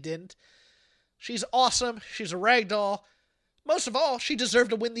why they didn't. She's awesome. She's a ragdoll. Most of all, she deserved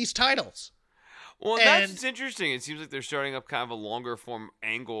to win these titles. Well, that's interesting. It seems like they're starting up kind of a longer form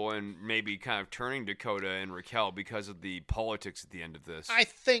angle and maybe kind of turning Dakota and Raquel because of the politics at the end of this. I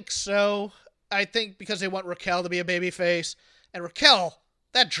think so. I think because they want Raquel to be a babyface. And Raquel,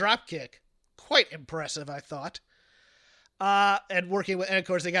 that dropkick, quite impressive, I thought. And of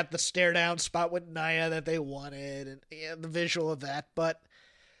course, they got the stare down spot with Nia that they wanted and the visual of that. But,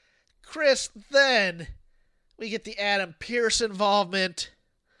 Chris, then we get the Adam Pearce involvement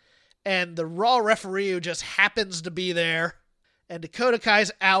and the Raw referee who just happens to be there. And Dakota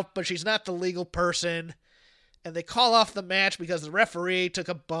Kai's out, but she's not the legal person. And they call off the match because the referee took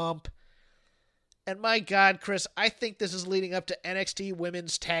a bump. And my God, Chris, I think this is leading up to NXT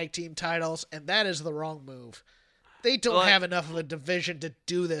Women's Tag Team titles, and that is the wrong move. They don't have enough of a division to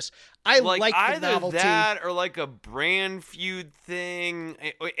do this. I like the novelty. Either that or like a brand feud thing,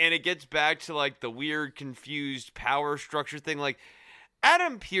 and it gets back to like the weird, confused power structure thing. Like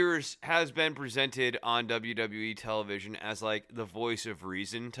Adam Pearce has been presented on WWE television as like the voice of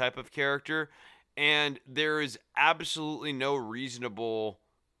reason type of character, and there is absolutely no reasonable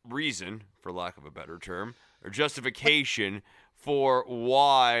reason, for lack of a better term, or justification for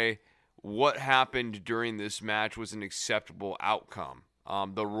why what happened during this match was an acceptable outcome.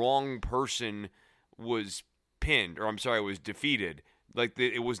 The wrong person was was defeated. Like,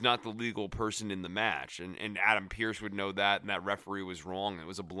 it was not the legal person in the match. And Adam Pearce would know that, and that referee was wrong. It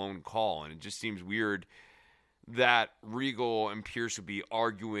was a blown call, and it just seems weird that Regal and Pearce would be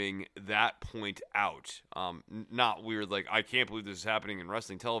arguing that point out. Not weird, like, I can't believe this is happening in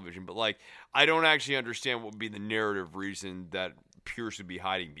wrestling television, but, like, I don't actually understand what would be the narrative reason that Pearce would be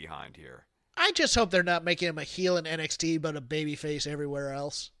hiding behind here. I just hope they're not making him a heel in NXT but a babyface everywhere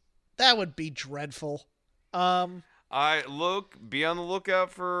else. That would be dreadful. Be on the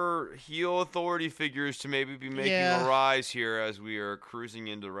lookout for heel authority figures to maybe be making a rise here as we are cruising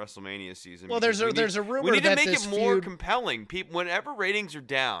into WrestleMania season. Well, there's a rumor we need that to make this it more feud... compelling. People, whenever ratings are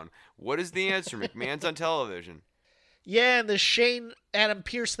down, what is the answer? McMahon's on television. Yeah, and the Shane Adam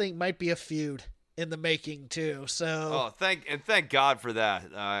Pearce thing might be a feud in the making too. So thank God for that.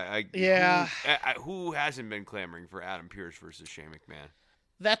 Who hasn't been clamoring for Adam Pearce versus Shane McMahon?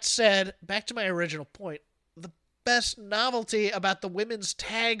 That said, back to my original point. The best novelty about the women's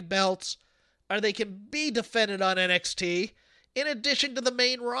tag belts are they can be defended on NXT in addition to the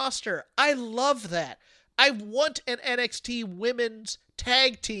main roster. I love that. I want an NXT women's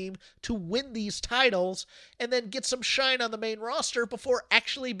tag team to win these titles and then get some shine on the main roster before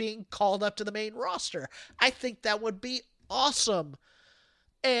actually being called up to the main roster. I think that would be awesome.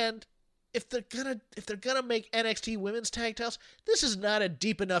 And if they're gonna make NXT women's tag titles, this is not a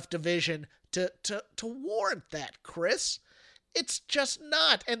deep enough division to warrant that, Chris. It's just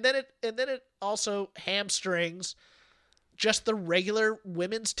not. And then it also hamstrings just the regular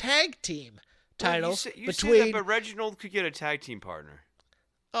women's tag team titles. You say that, but Reginald could get a tag team partner.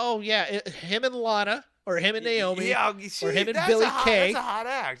 Oh, yeah. Him and Lana, or him and Naomi, or him and Billy Kay. That's a hot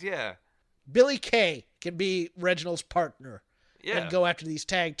act, yeah. Billy Kay can be Reginald's partner and go after these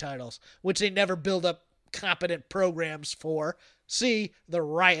tag titles, which they never build up competent programs for. See the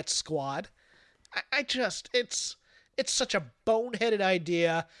Riot Squad. It's such a boneheaded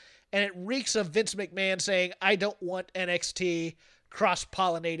idea, and it reeks of Vince McMahon saying, I don't want NXT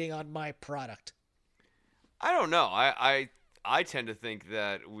cross-pollinating on my product. I don't know. I tend to think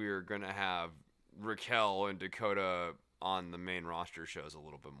that we're going to have Raquel and Dakota on the main roster shows a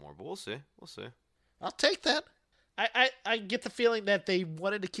little bit more, but we'll see. I'll take that. I get the feeling that they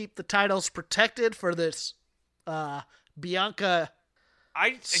wanted to keep the titles protected for this Bianca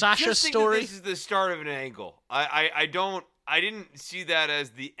Sasha just think story. That this is the start of an angle. I didn't see that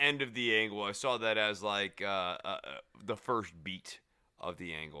as the end of the angle. I saw that as like the first beat of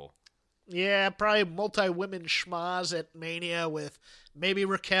the angle. Yeah, probably multi-women schmaz at Mania with maybe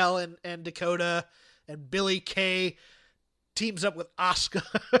Raquel and Dakota, and Billie Kay teams up with Asuka.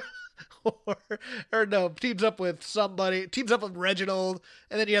 or no, teams up with somebody, teams up with Reginald,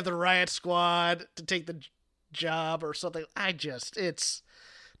 and then you have the Riot Squad to take the job or something. It's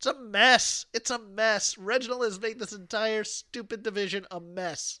a mess. It's a mess. Reginald has made this entire stupid division a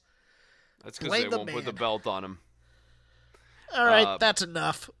mess. That's because they won't put the belt on him. All right, that's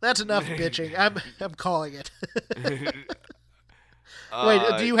enough. That's enough bitching. I'm calling it. Wait,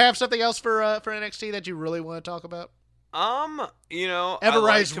 do you have something else for NXT that you really want to talk about?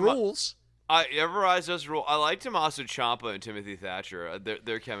 Everrise rules. Everrise does rule. I like Tommaso Ciampa and Timothy Thatcher.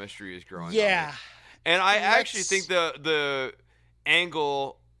 Their chemistry is growing. Yeah, and I actually think the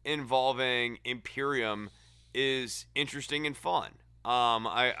angle involving Imperium is interesting and fun.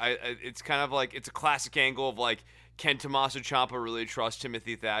 It's kind of like it's a classic angle of like, can Tommaso Ciampa really trust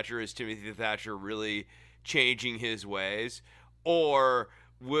Timothy Thatcher? Is Timothy Thatcher really changing his ways, or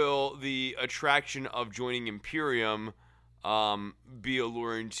will the attraction of joining Imperium be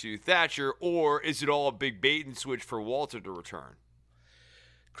alluring to Thatcher, or is it all a big bait and switch for Walter to return?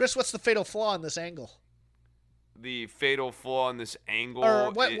 Chris, what's the fatal flaw in this angle? The fatal flaw in this angle,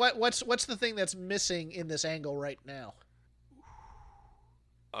 or what's the thing that's missing in this angle right now?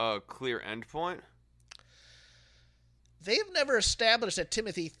 A clear endpoint. They've never established that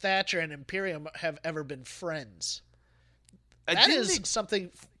Timothy Thatcher and Imperium have ever been friends. That is something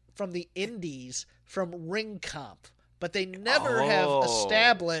from the indies, from Ring Comp. But they never have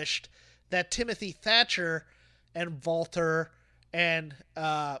established that Timothy Thatcher and Walter and...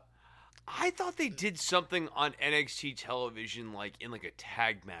 I thought they did something on NXT television, like in like a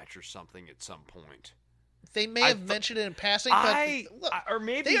tag match or something at some point. They may have mentioned it in passing, but look, or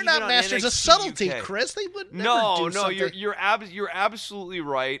maybe they are not masters of subtlety, UK. Chris. They would never do something. You're absolutely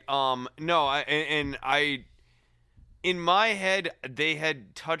right. In my head, they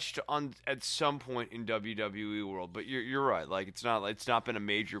had touched on at some point in WWE world, but you're right. Like it's not been a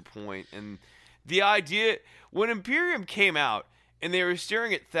major point. And the idea when Imperium came out and they were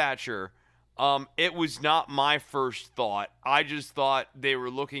staring at Thatcher, it was not my first thought. I just thought they were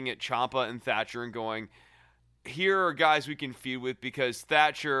looking at Ciampa and Thatcher and going, here are guys we can feud with, because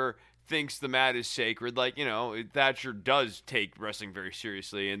Thatcher thinks the mat is sacred. Like, Thatcher does take wrestling very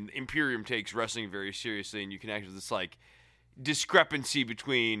seriously, and Imperium takes wrestling very seriously, and you can actually this like discrepancy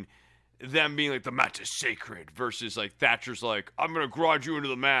between them being like the mat is sacred versus like Thatcher's like, I'm gonna garage you into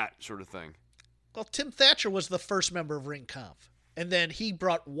the mat sort of thing. Well, Tim Thatcher was the first member of Ring Conf, and then he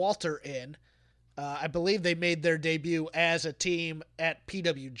brought Walter in. I believe they made their debut as a team at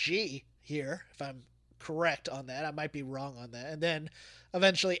PWG here, if I'm correct on that. I might be wrong on that. And then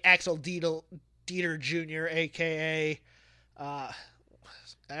eventually Axel Dieter Jr., a.k.a. I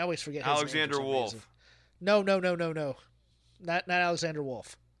always forget his Alexander name. Wolf. No. Not Alexander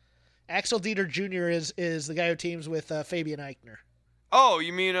Wolf. Axel Dieter Jr. is the guy who teams with Fabian Eichner. Oh,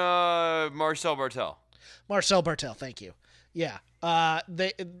 you mean Marcel Bartel. Marcel Bartel, thank you. Yeah.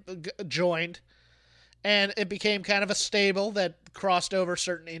 They joined, and it became kind of a stable that crossed over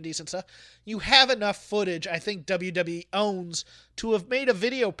certain indies and stuff. You have enough footage, I think WWE owns, to have made a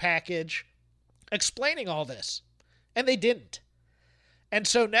video package explaining all this. And they didn't. And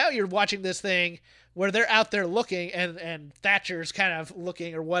so now you're watching this thing where they're out there looking, and Thatcher's kind of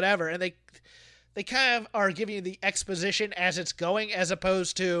looking or whatever, and they kind of are giving you the exposition as it's going, as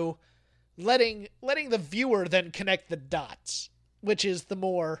opposed to letting the viewer then connect the dots, which is the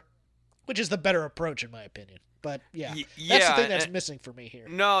better approach in my opinion. But yeah, that's the thing that's missing for me here.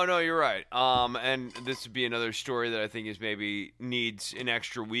 No, you're right. And this would be another story that I think is maybe needs an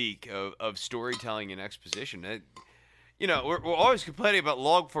extra week of storytelling and exposition. We're always complaining about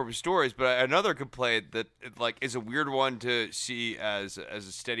long form stories, but another complaint that like is a weird one to see as a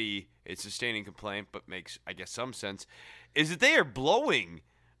steady, sustaining complaint, but makes I guess some sense, is that they are blowing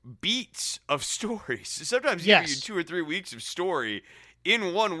beats of stories. Sometimes giving you 2 or 3 weeks of story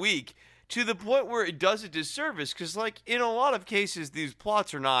in 1 week to the point where it does a disservice, because, like, in a lot of cases, these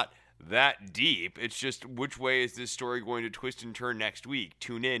plots are not that deep. It's just, which way is this story going to twist and turn next week?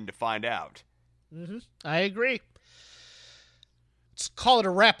 Tune in to find out. I agree. Let's call it a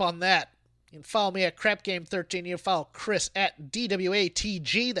wrap on that. You can follow me at CrapGame13. You can follow Chris at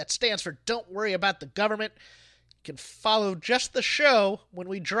DWATG. That stands for Don't Worry About the Government. You can follow just the show when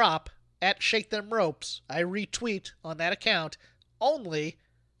we drop at Shake Them Ropes. I retweet on that account only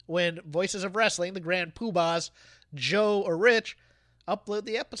when Voices of Wrestling, the Grand Poobahs, Joe or Rich, upload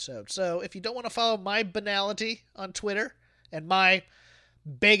the episode. So if you don't want to follow my banality on Twitter and my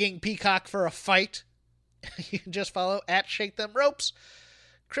begging Peacock for a fight, you can just follow at Shake Them Ropes.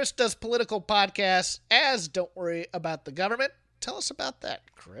 Chris does political podcasts as Don't Worry About the Government. Tell us about that,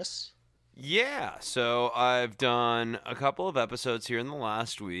 Chris. Yeah, so I've done a couple of episodes here in the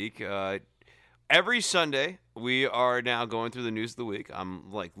last week. Every Sunday, we are now going through the news of the week.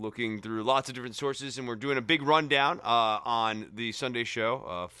 I'm looking through lots of different sources, and we're doing a big rundown on the Sunday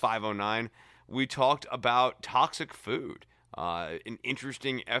show, 509. We talked about toxic food. An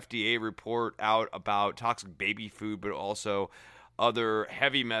interesting FDA report out about toxic baby food, but also other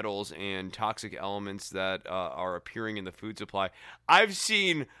heavy metals and toxic elements that are appearing in the food supply. I've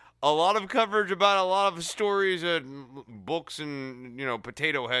seen a lot of coverage about a lot of stories and books and,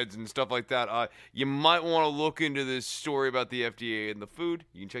 potato heads and stuff like that. You might want to look into this story about the FDA and the food.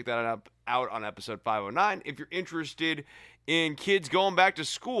 You can check that out on episode 509. If you're interested in kids going back to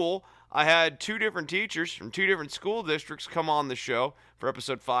school, I had two different teachers from two different school districts come on the show for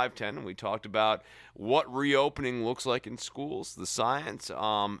episode 510, and we talked about what reopening looks like in schools, the science,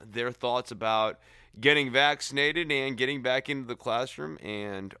 their thoughts about getting vaccinated and getting back into the classroom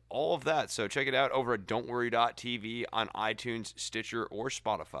and all of that. So check it out over at don'tworry.tv on iTunes, Stitcher, or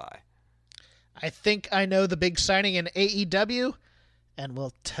Spotify. I think I know the big signing in AEW, and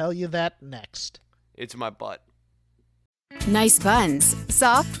we'll tell you that next. It's my butt. Nice buns,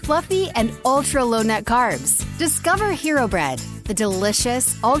 soft, fluffy, and ultra-low net carbs. Discover Hero Bread, the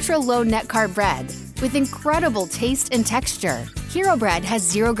delicious ultra-low net carb bread with incredible taste and texture. Hero Bread has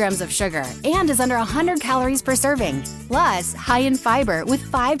 0 grams of sugar and is under 100 calories per serving. Plus, high in fiber with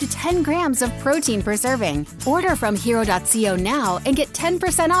 5 to 10 grams of protein per serving. Order from hero.co now and get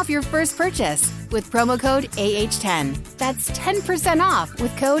 10% off your first purchase with promo code AH10. That's 10% off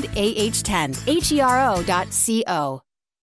with code AH10. HERO.co.